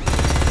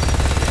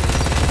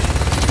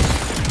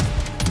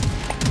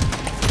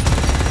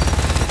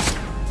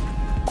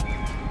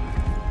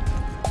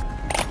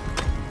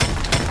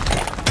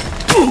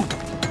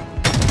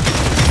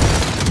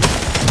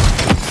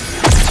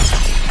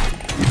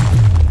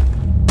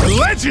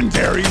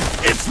 Legendary!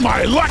 It's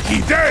my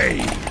lucky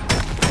day!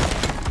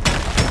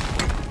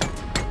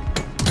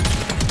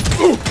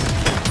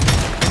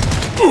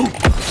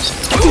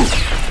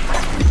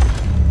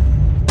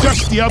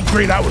 Just the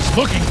upgrade I was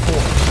looking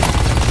for.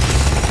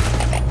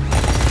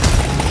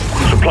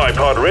 Supply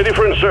pod ready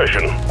for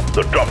insertion.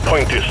 The drop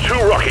point is too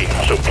rocky,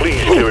 so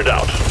please clear it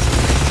out.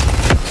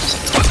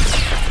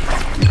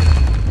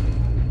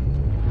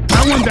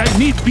 I want that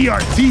neat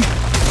BRT.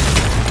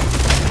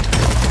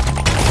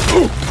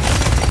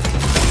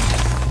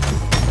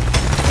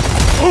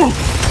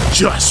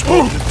 Just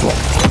what you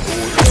thought.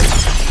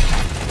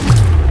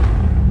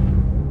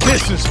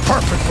 This is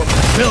perfect for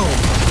my build.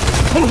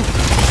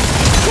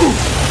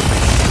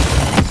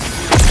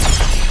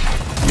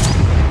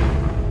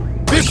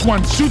 This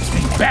one suits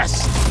me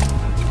best.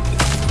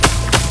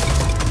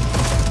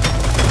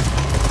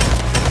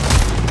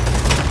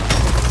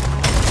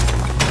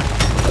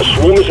 A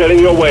swarm is heading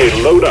your way.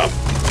 Load up.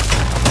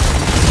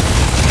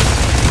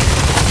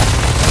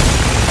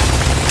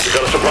 We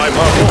got a supply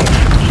pod launch.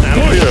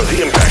 Stand clear of the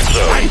impact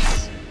zone.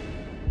 Nice.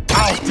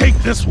 I'll take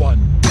this one.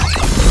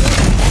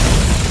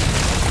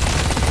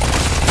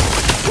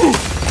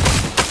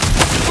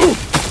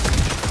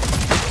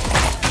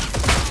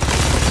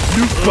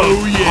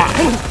 Oh yeah.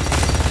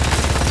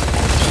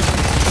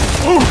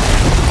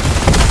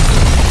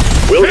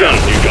 Well done.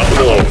 You got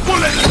them all.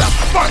 Bullet in the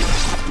fight.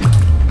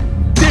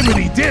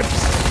 Dibbity dips.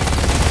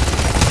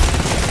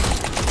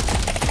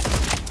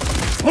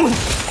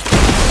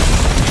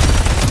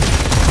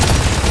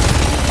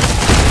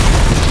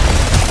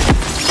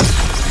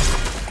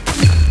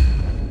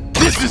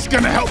 This is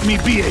gonna help me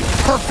be a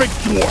perfect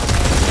dwarf.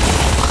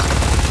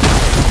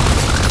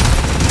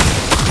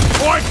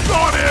 Oh, I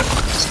got it!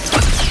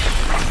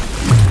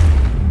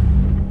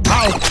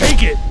 I'll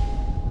take it!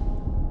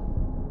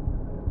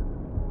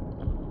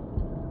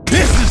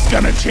 This is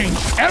gonna change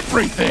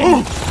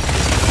everything!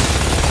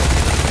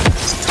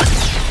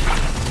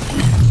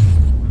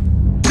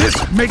 This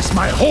makes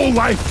my whole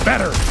life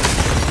better!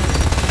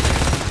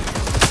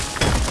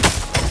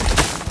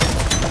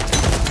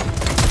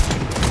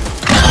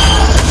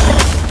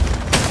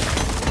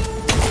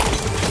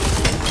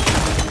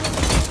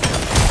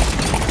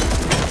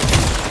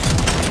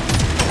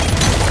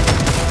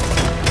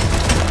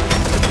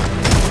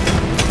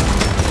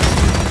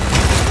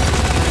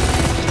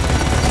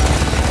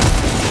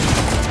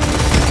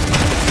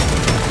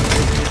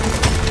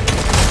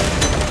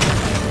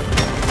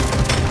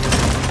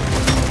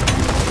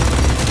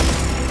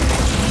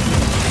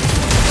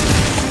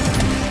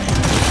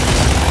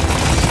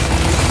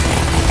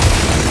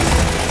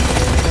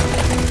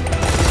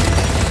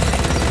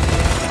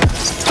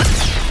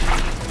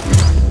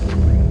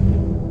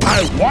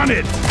 Want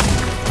it!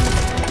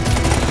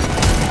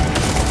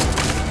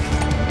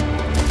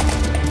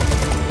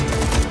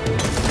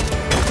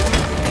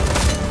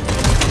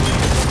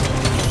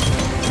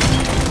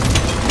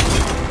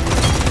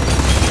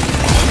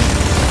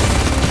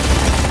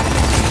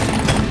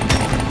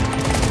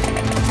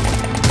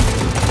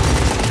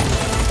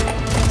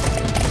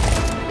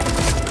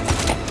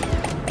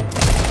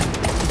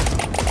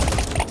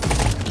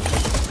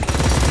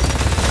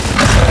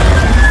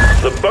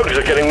 The bugs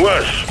are getting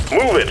worse.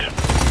 Move it.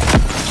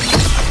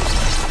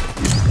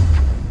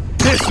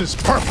 This is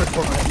perfect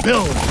for my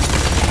build.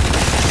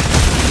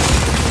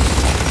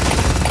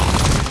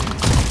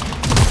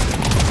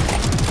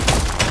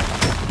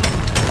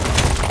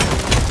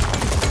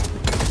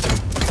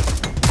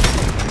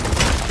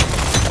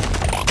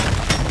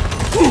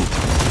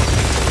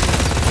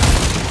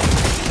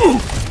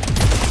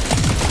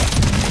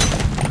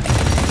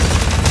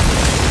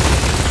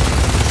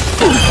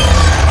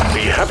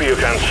 Be happy you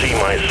can't see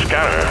my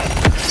scanner.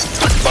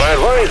 But I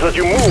advise that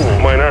you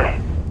move, miner.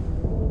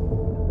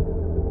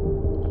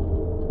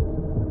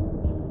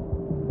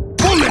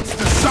 Bullets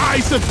the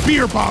size of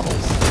beer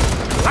bottles.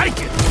 Like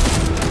it.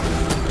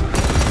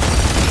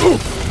 Ooh.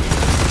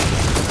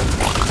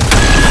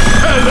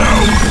 Hello,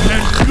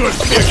 and good.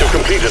 Objective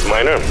completed,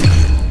 miner.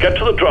 Get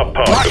to the drop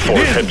pod Lock before it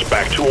it in. heads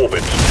back to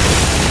orbit.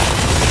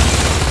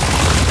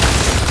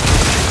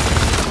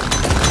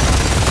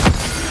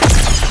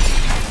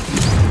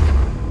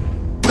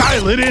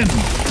 Dial it in.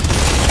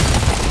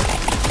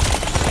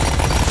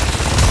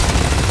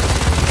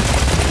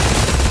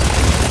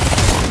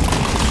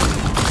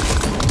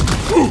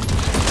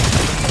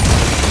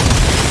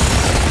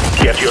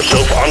 Get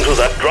yourself onto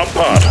that drop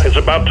pod. It's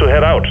about to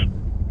head out.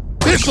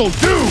 This'll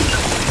do.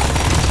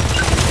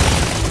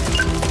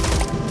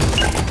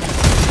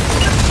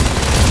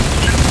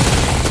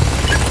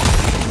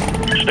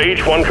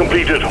 Stage 1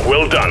 completed.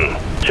 Well done.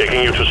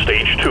 Taking you to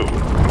stage 2.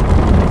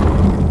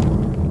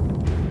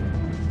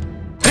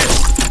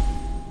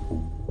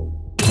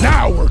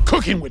 Now we're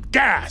cooking with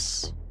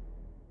gas.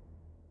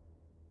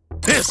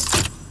 This.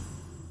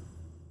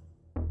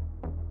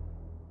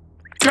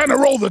 Gonna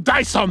roll the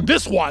dice on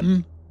this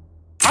one.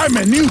 I'm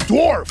a new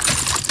dwarf.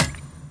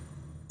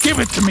 Give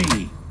it to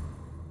me.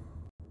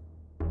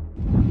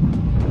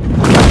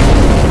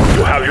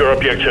 You have your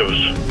objectives.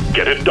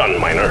 Get it done,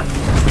 miner.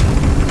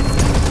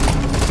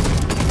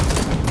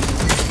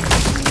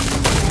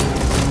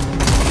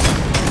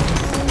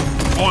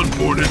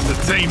 Onboard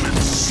entertainment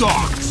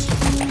sucks.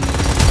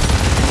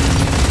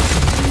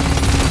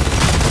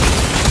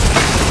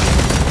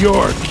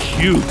 You're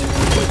cute,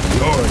 but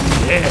you're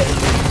dead.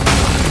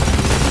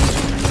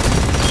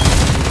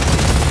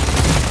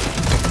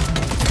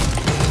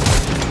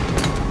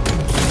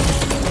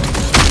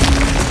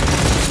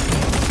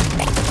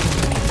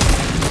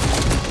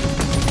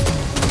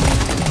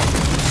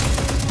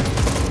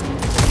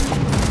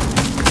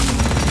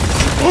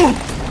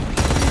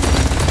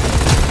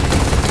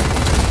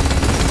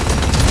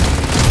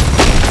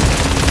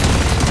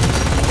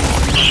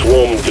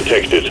 Swarm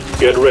detected.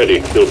 Get ready.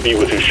 They'll be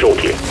with you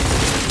shortly.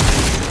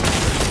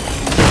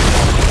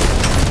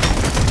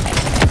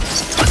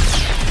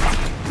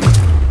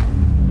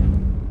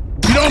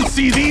 You don't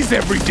see these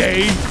every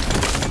day.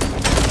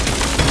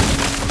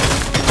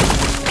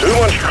 Too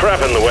much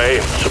crap in the way.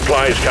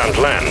 Supplies can't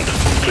land.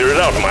 Clear it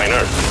out,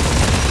 miner.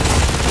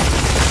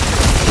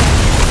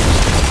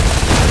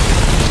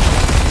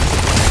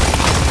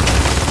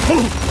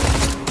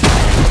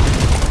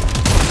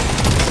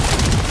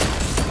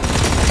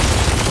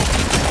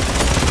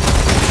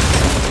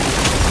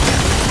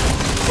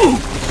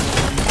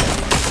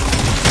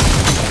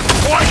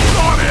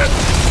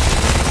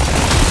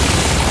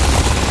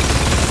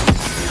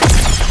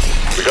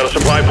 We got a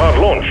supply pod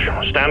launch.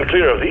 Stand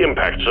clear of the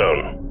impact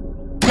zone.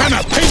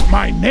 Gonna paint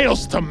my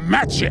nails to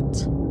match it.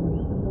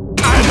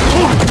 I'm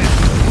hooked.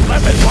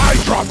 Lemon eye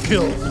drop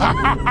kill.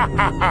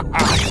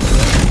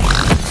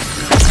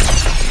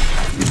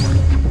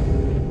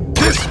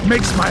 This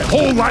makes my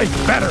whole life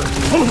better.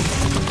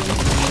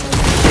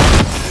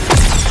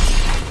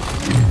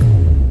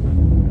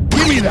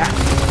 Give me that.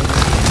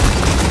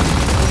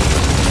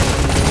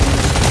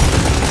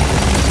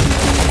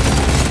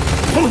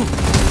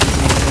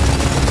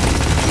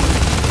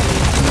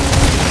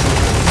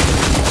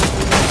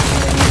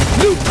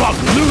 Loot bug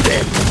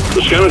looted.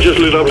 The scanner just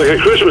lit up like a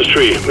Christmas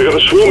tree. We got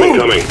a swarm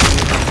incoming.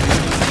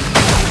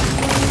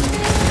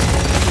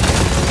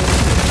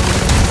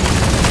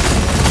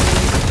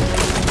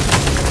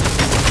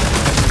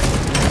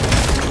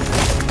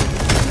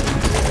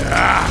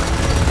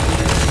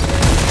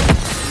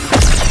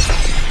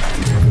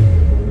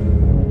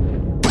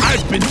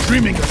 I've been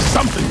dreaming of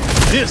something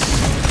like this.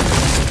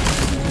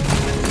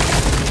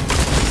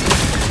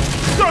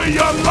 So you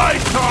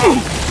like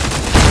her?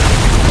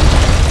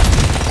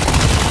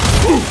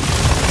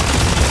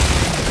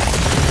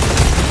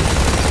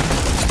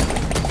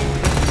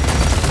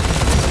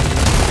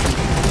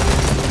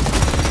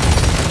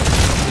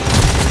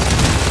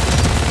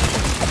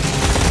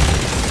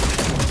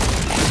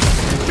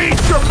 Meet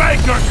your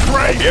maker,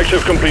 Craig!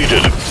 Objective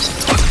completed.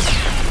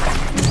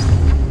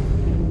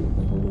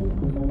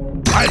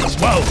 Might as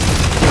well.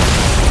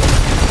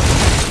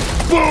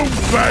 Boom,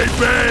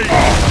 baby!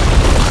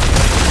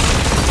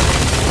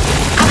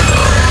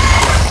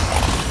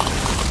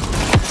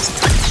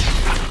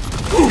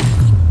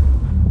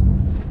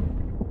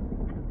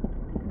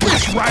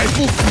 This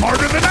rifle's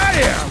smarter than I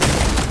am!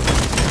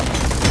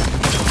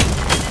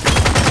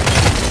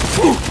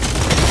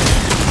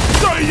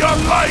 So you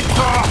like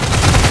her?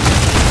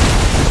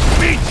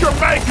 Meet your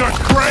maker,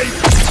 Craig!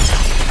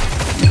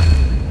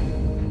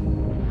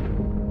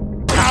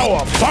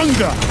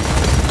 Cowabunga!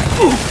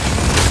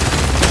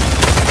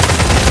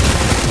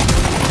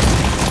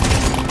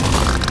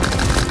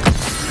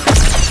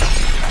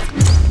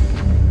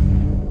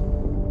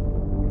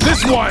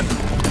 This one!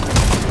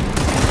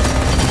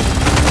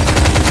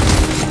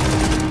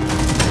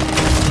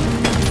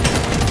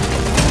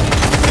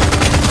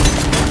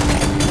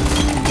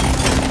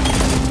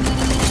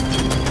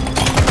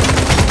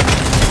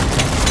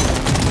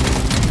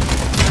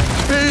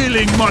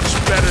 Feeling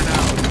much better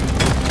now.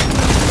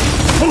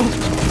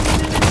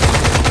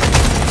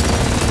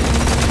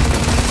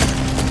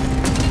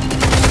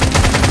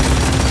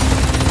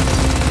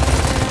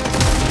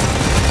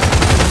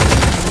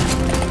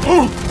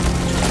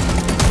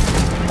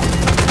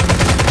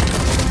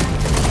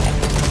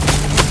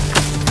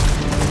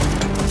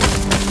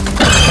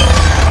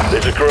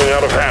 This is growing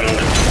out of hand.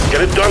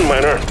 Get it done,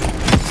 Miner.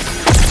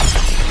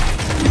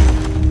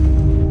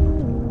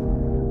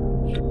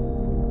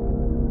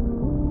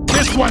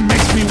 This one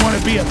makes me want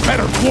to be a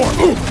better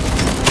dwarf.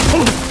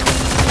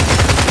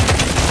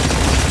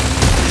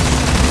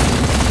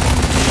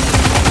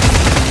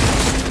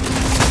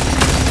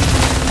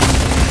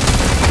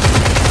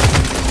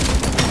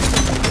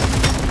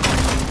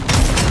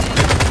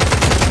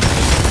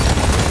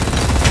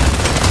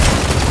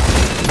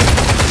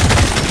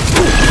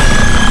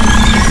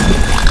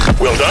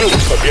 Well done.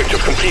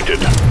 Objective completed.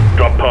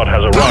 Drop pod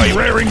has arrived. I'm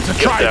raring to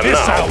try Get there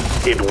this now.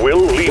 out. It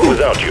will leave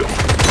without you.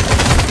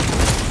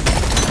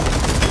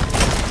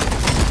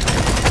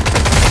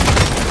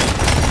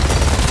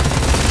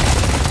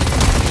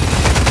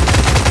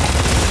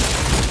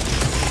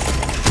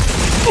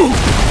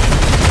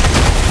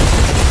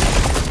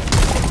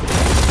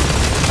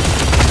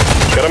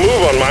 Gotta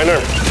move on, Miner.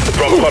 The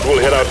drop pod will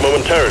head out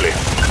momentarily.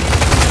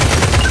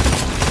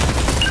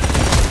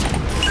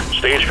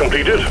 Stage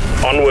completed.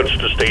 Onwards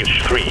to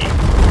stage 3.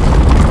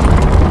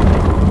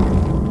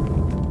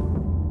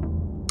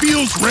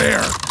 Feels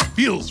rare.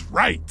 Feels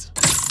right.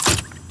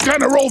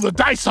 Gonna roll the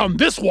dice on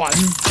this one.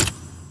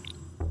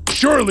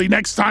 Surely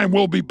next time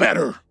will be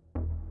better.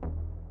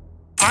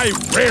 I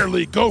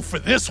rarely go for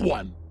this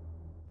one.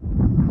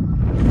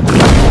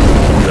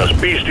 There's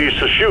beasties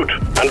to shoot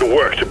and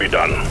work to be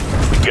done.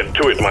 Get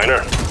to it,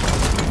 Miner.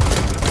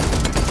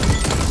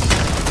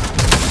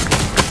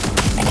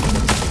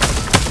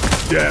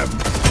 Damn.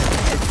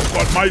 I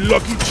forgot my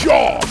lucky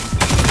charm.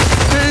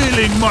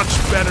 Feeling much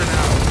better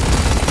now.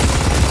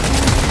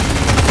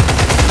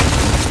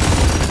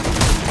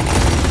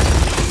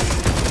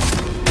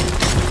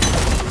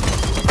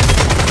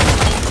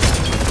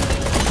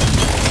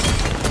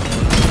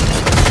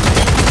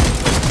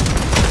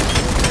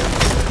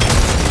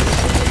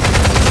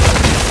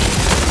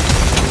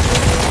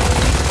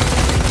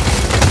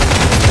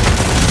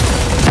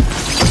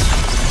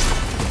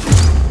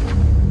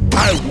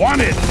 I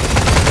want it!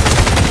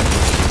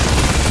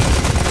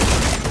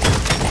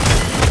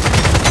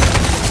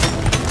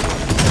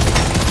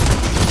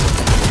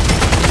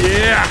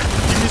 Yeah,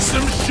 give me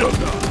some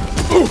sugar.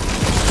 Ooh.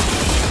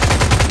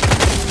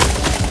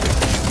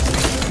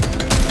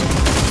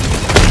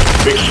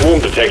 Big swarm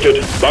detected.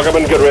 Lock up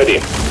and get ready.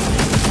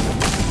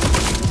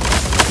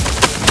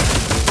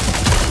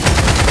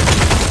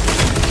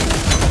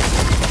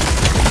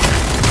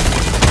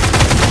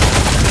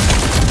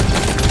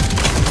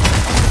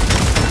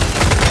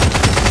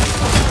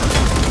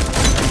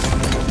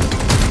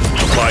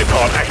 Supply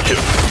pod active.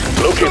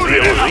 Locate the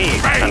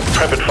LZ and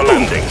prep it for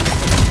landing.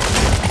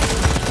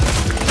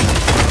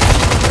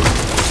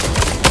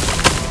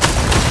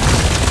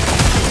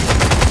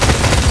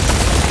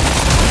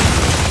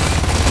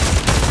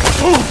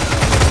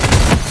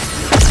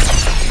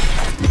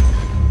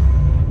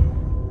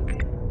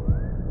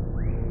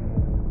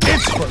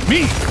 It's for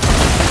me!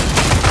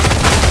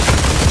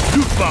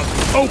 Loot box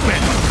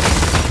open!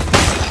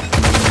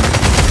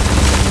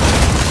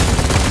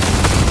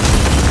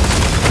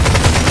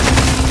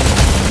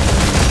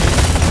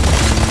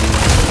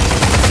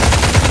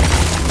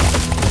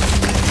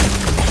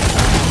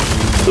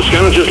 The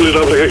scanner just lit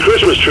up like a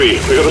Christmas tree.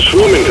 We got a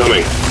swarm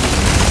incoming.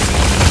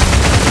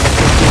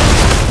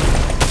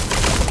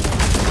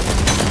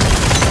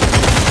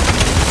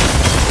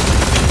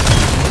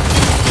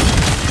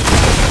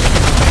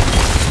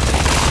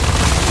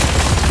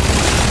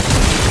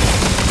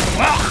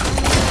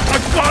 I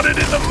got it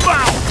in the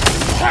mouth!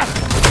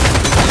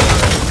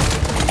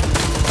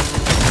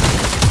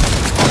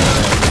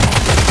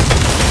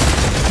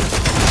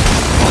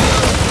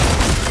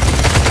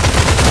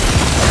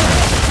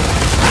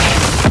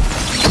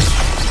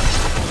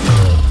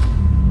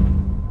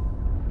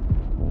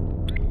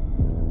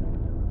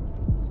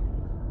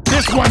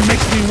 This one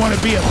makes me want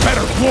to be a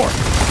better dwarf.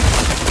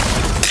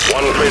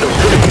 One crate of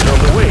goodies on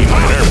the way,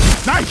 Miner.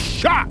 Nice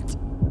shot!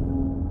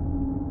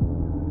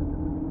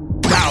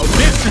 Now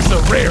this is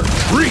a rare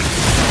treat.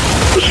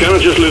 The scanner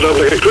just lit up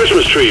like a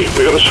Christmas tree.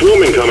 We got a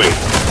swarm incoming.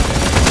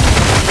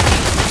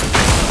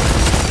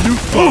 You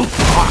both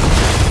hot.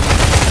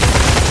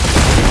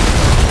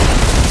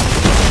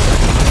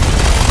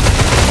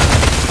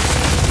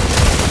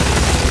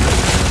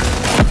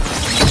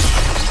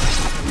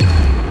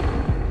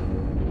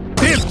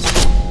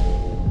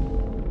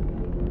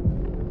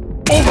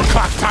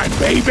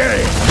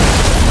 baby!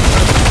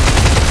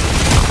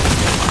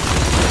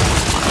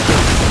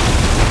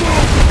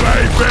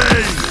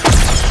 Baby!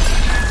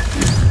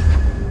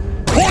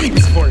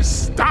 Points for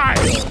style!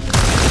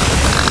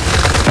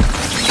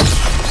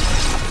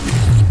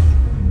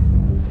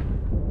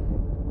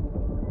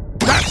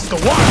 That's the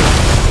one!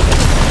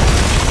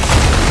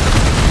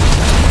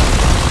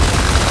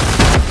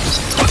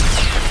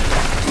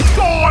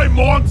 Die,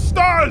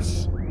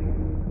 monsters!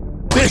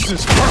 This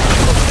is perfect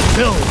for the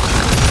build!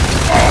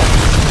 Oh.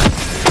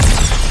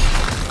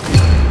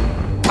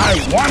 I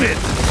want it!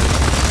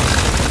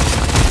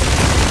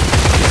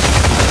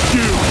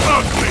 You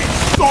ugly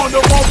son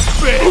of a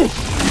bitch!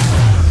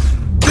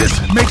 This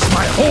makes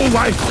my whole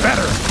life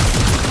better!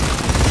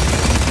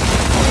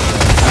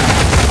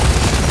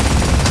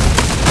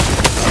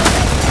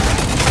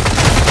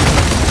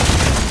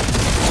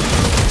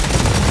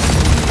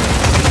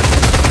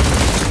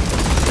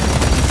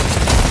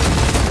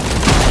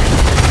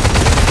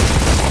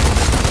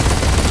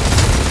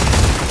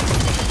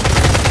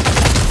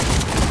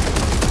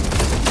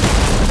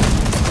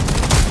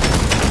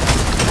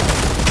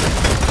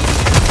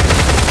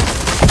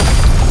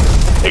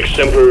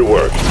 Exemplary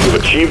work. You've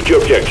achieved your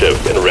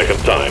objective in record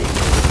time.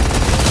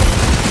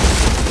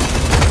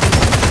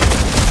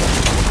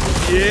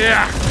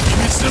 Yeah! Give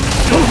me some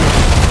sugar!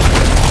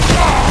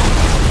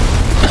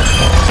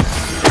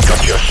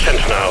 Got your scent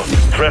now.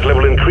 Threat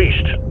level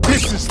increased.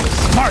 This is the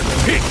smart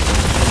pick!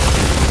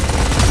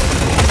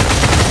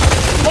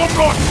 I'm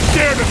not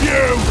scared of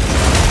you!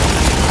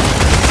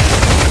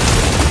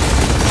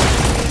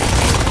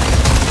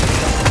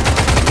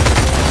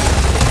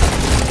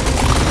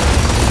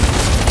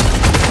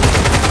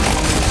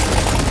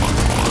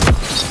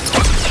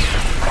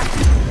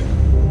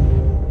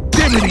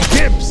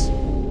 Dips!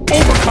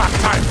 Overclock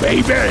time,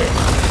 baby!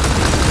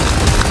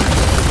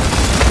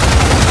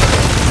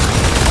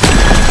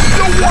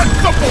 You want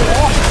the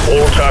more?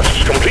 All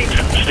tasks complete.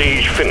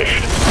 Stage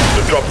finished.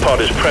 The drop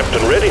pod is prepped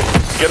and ready.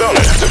 Get on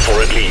it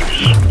before it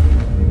leaves.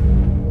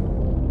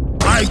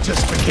 I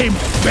just became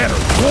a better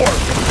dwarf!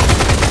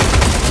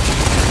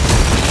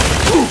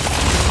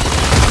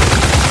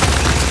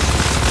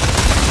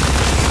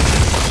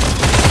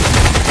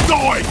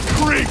 Die,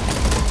 creep!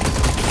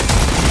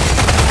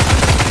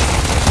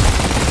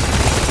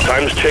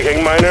 Time's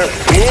ticking, Miner.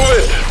 Move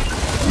it!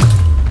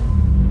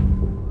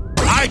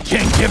 I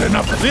can't get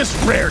enough of this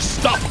rare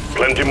stuff!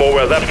 Plenty more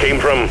where that came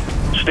from.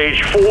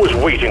 Stage 4 is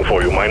waiting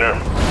for you, Miner.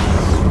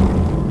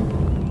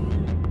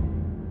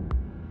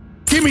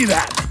 Give me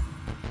that!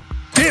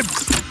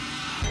 Dibs!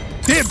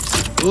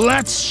 Dibs!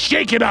 Let's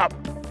shake it up!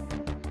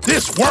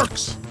 This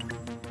works!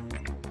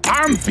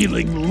 I'm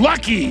feeling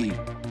lucky!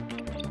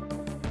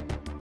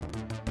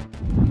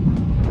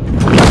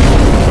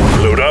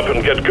 Load up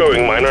and get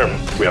going, Miner.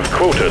 We have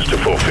quotas to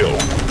fulfill.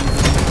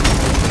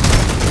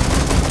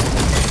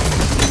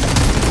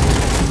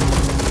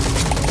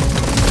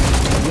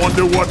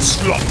 Wonder what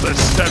slop they're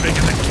serving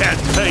in the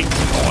canteen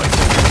tonight.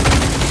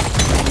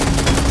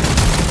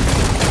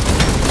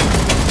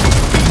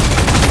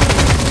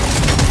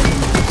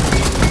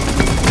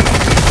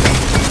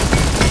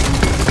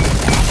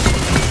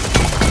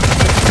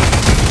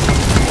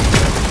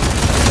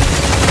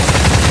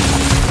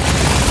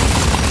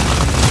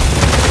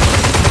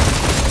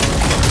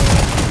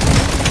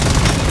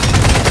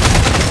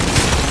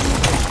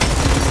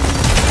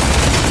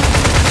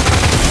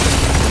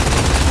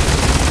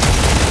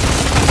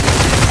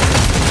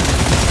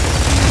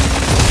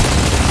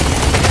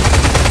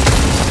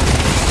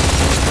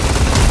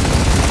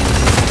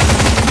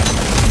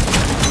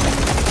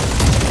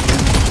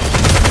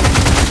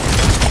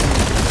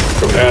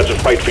 Prepare to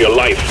fight for your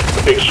life.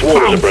 The big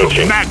sword is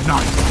approaching.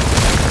 Magnite.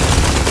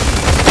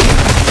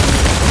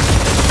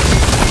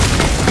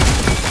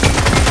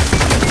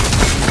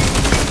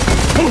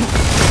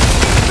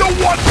 You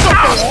want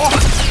some more?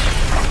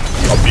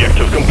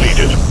 Objective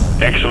completed.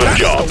 Excellent That's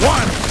job. The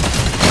one.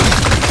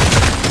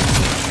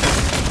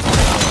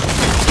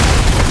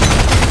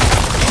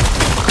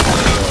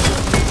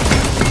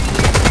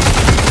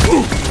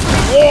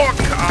 War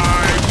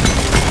time.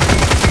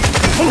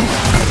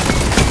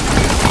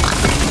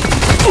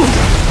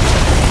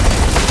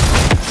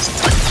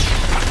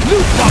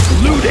 Loot box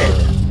looted!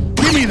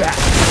 Give me that!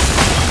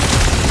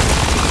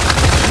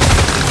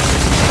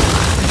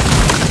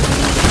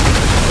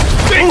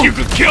 Think you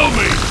could kill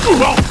me?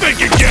 Well,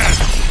 think again!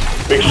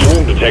 Big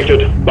swarm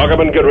detected. Buck up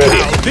and get ready.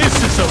 Now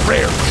this is a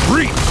rare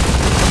treat!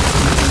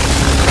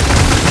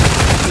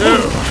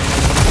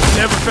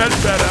 Never felt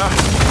better.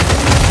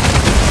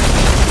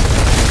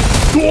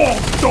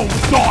 Dwarves don't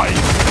die!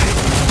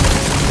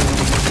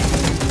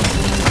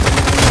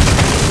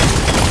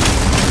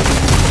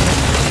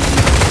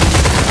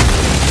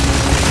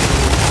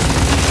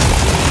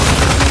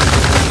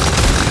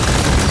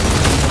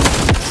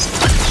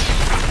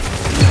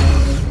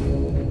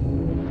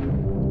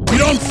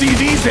 Don't see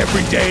these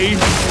every day.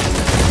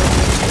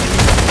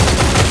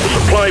 The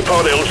supply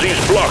pod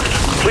LZ's blocked.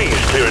 Please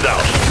clear it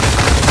out.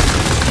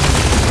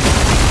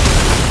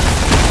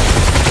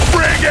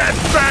 Bring it,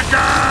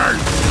 Becker!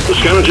 The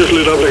scanner just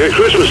lit up like a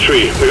Christmas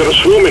tree. We got a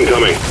swarm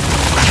incoming.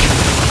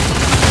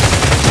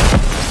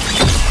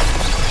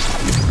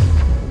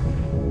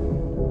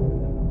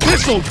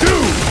 This'll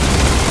do!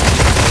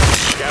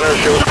 Scanner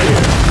shows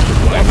clear.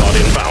 Supply pod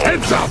inbound.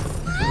 Heads up!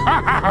 Ha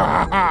ha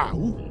ha ha!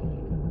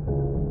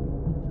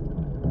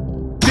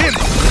 Did it!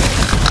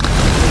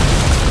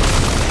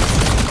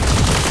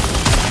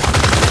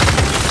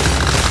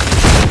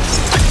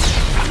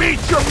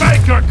 Meet your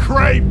maker,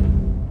 Crepe!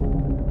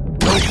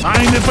 Don't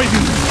mind if I do.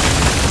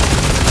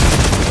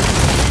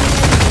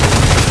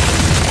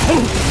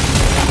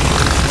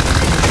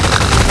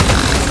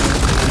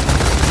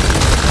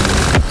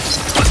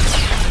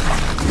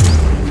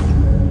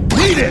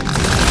 Need it!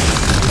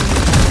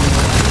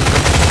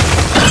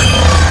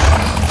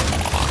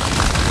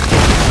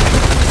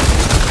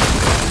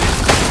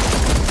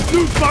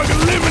 Loot bug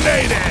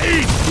eliminated!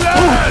 Eat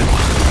blood!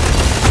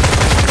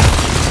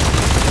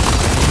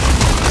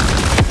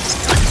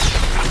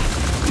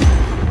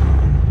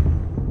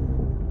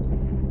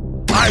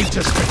 I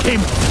just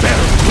became a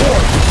better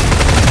dwarf!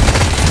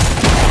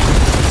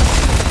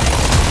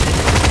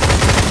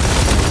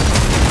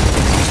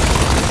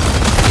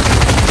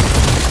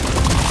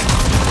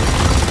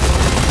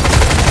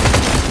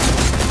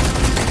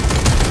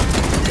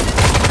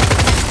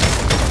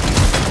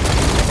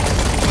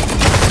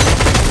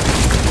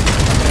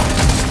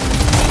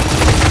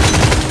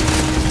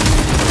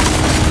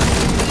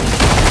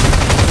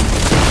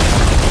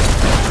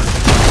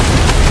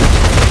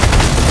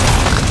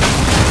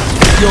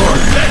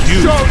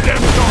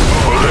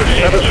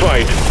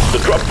 Satisfied. The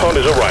drop pod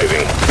is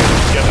arriving.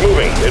 Get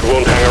moving. It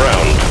won't hang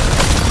around.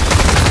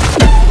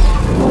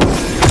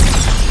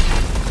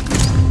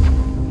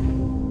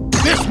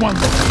 This one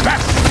looks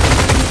best.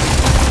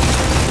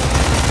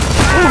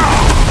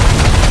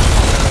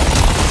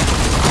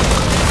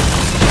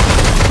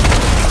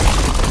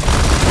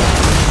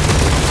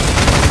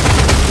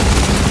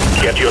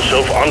 Get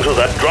yourself onto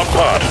that drop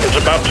pod. It's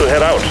about to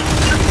head out.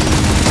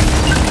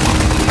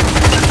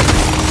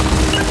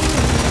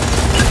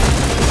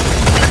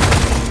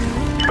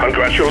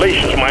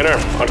 Congratulations, Miner,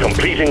 on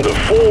completing the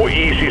 4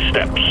 easy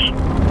steps.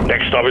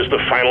 Next up is the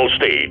final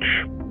stage.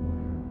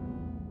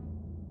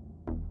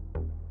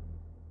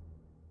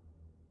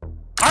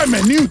 I'm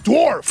a new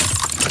dwarf!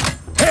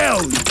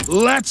 Hell,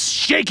 let's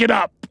shake it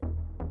up!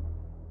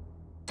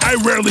 I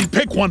rarely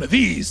pick one of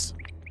these.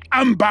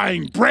 I'm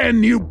buying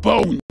brand new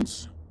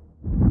bones.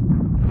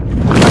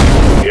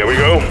 Here we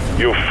go.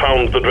 You've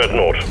found the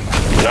dreadnought.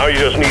 Now you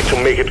just need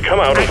to make it come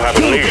out of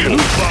hibernation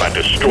by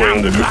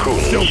destroying the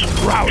cocoons.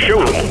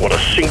 Show them what a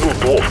single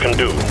dwarf can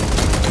do.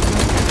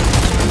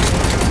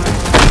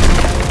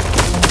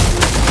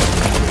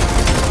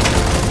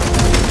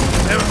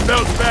 Never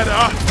felt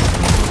better.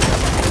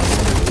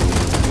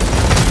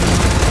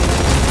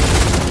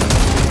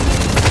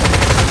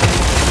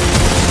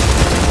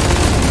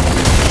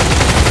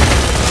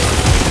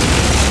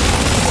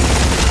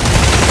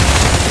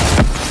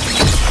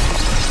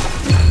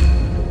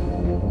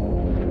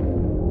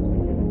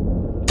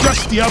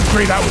 The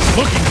upgrade I was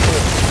looking for.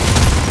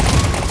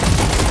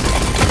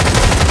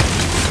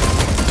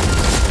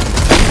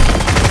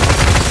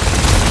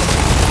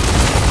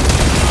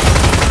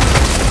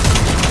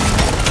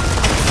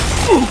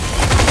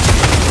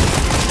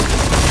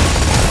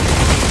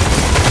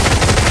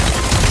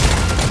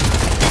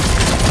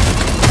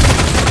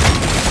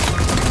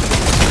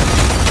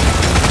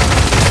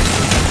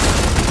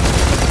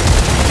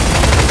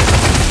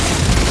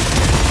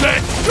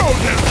 Let's show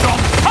them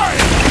some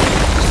fire!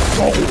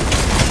 Go!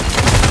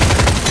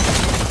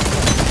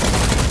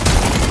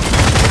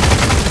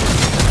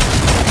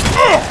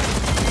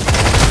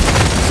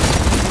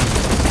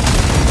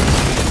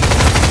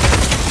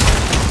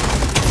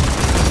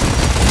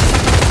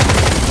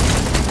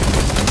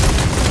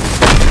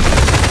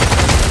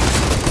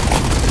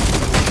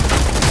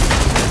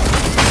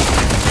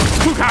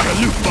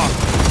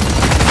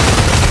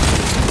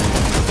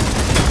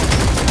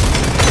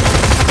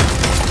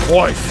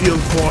 I feel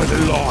for the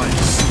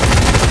lies.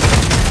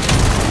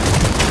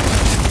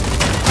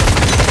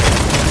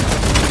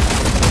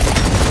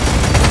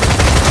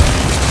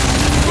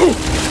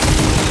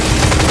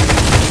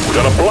 We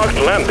got a blocked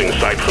landing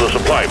site for the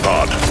supply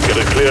pod. Get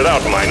it cleared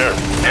out, Miner.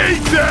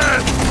 Eat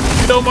that!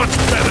 So much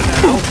better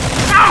now.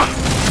 Ah!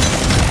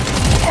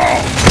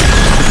 Oh!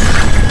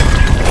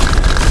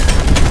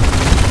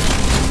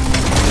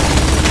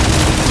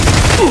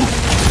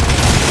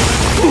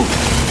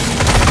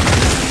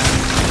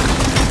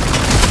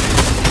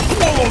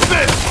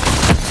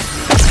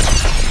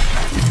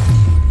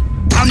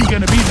 I'm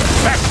gonna be the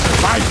best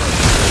survivor.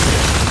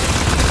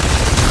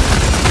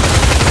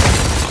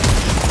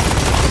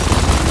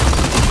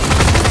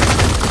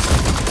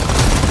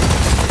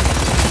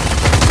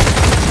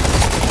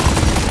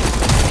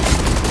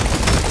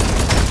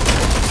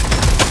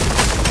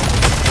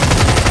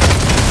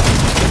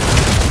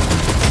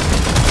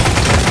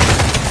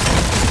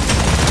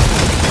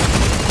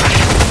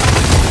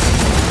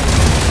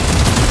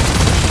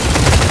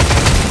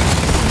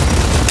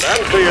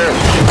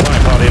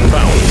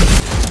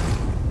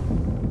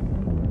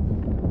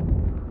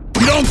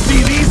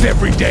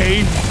 every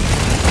day.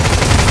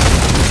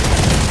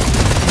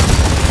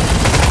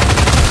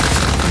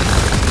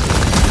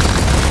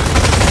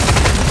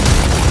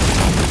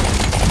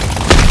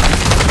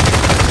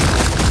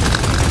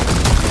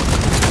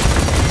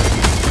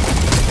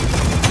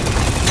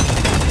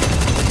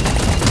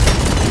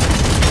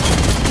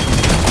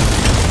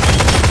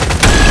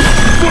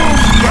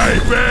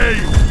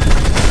 Baby!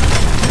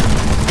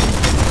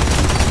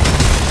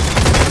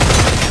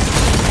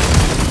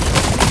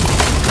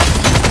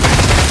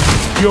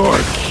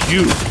 You're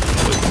cute,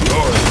 but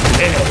you're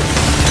dead.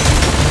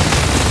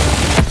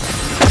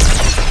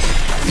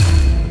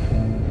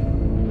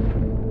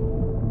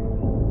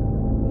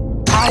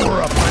 Power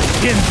up my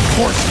skin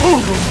force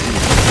over me.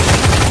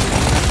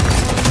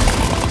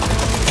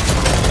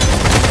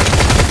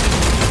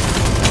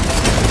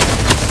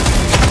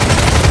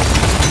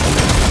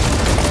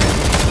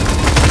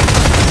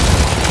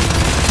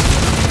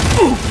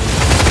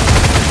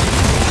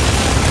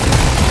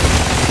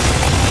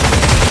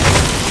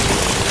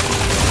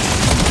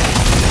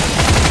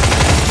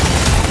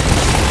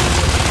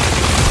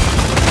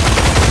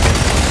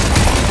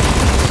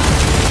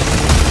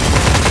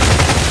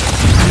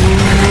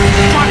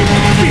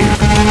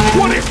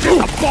 What is this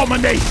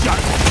abomination?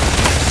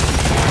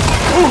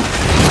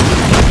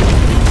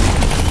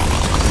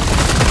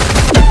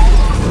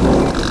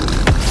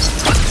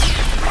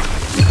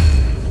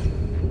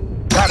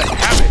 Gotta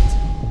have it.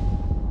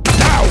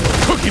 Now we're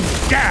cooking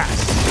with gas.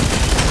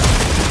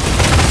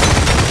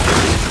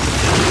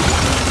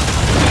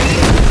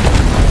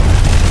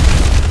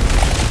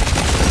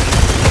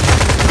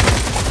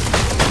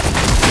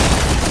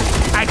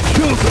 I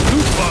killed the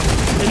loot bug,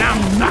 and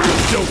I'm not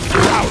so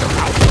proud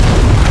about it.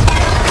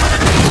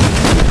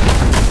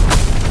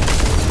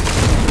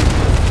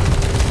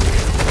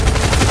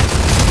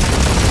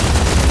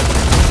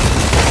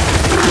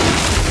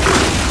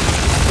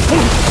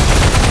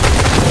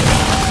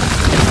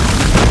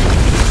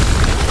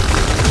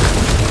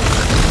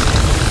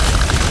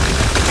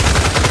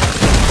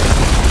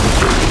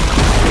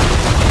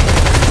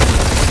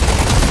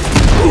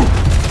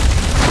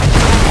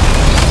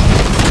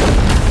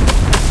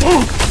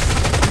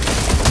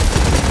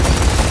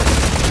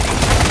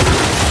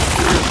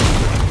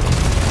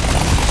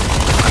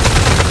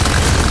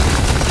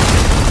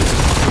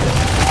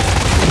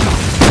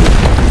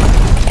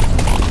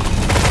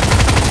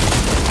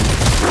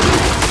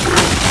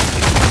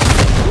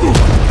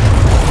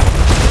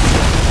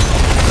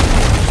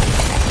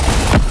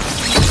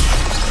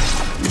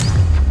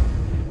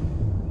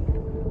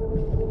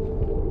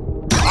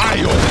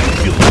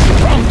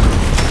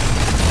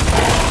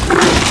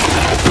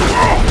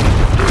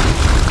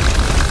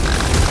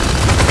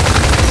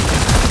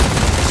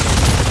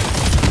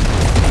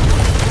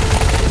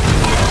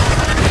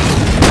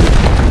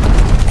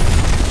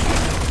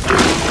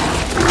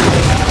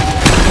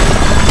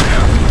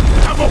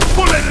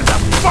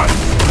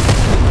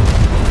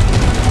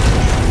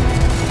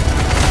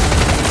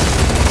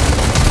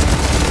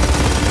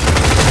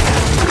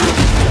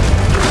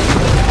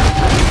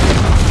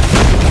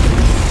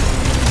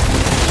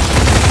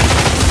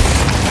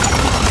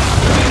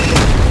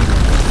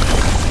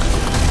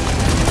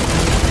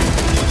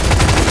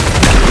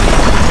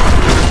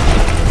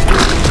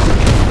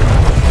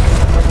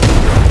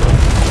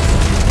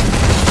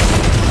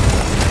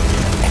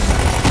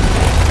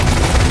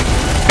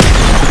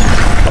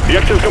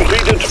 Objective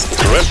completed.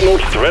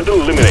 Dreadnought threat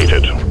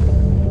eliminated.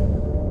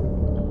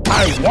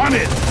 I want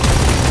it!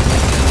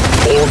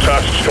 All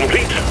tasks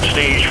complete.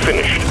 Stage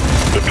finished.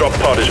 The drop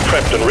pod is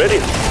prepped and ready.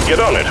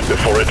 Get on it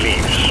before it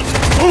leaves.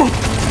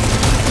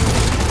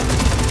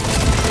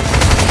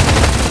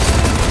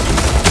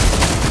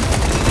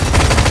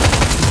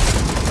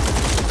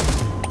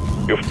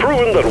 You've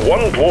proven that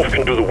one dwarf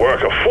can do the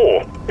work of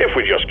 4 if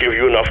we just give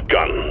you enough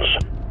guns.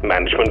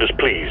 Management is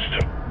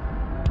pleased.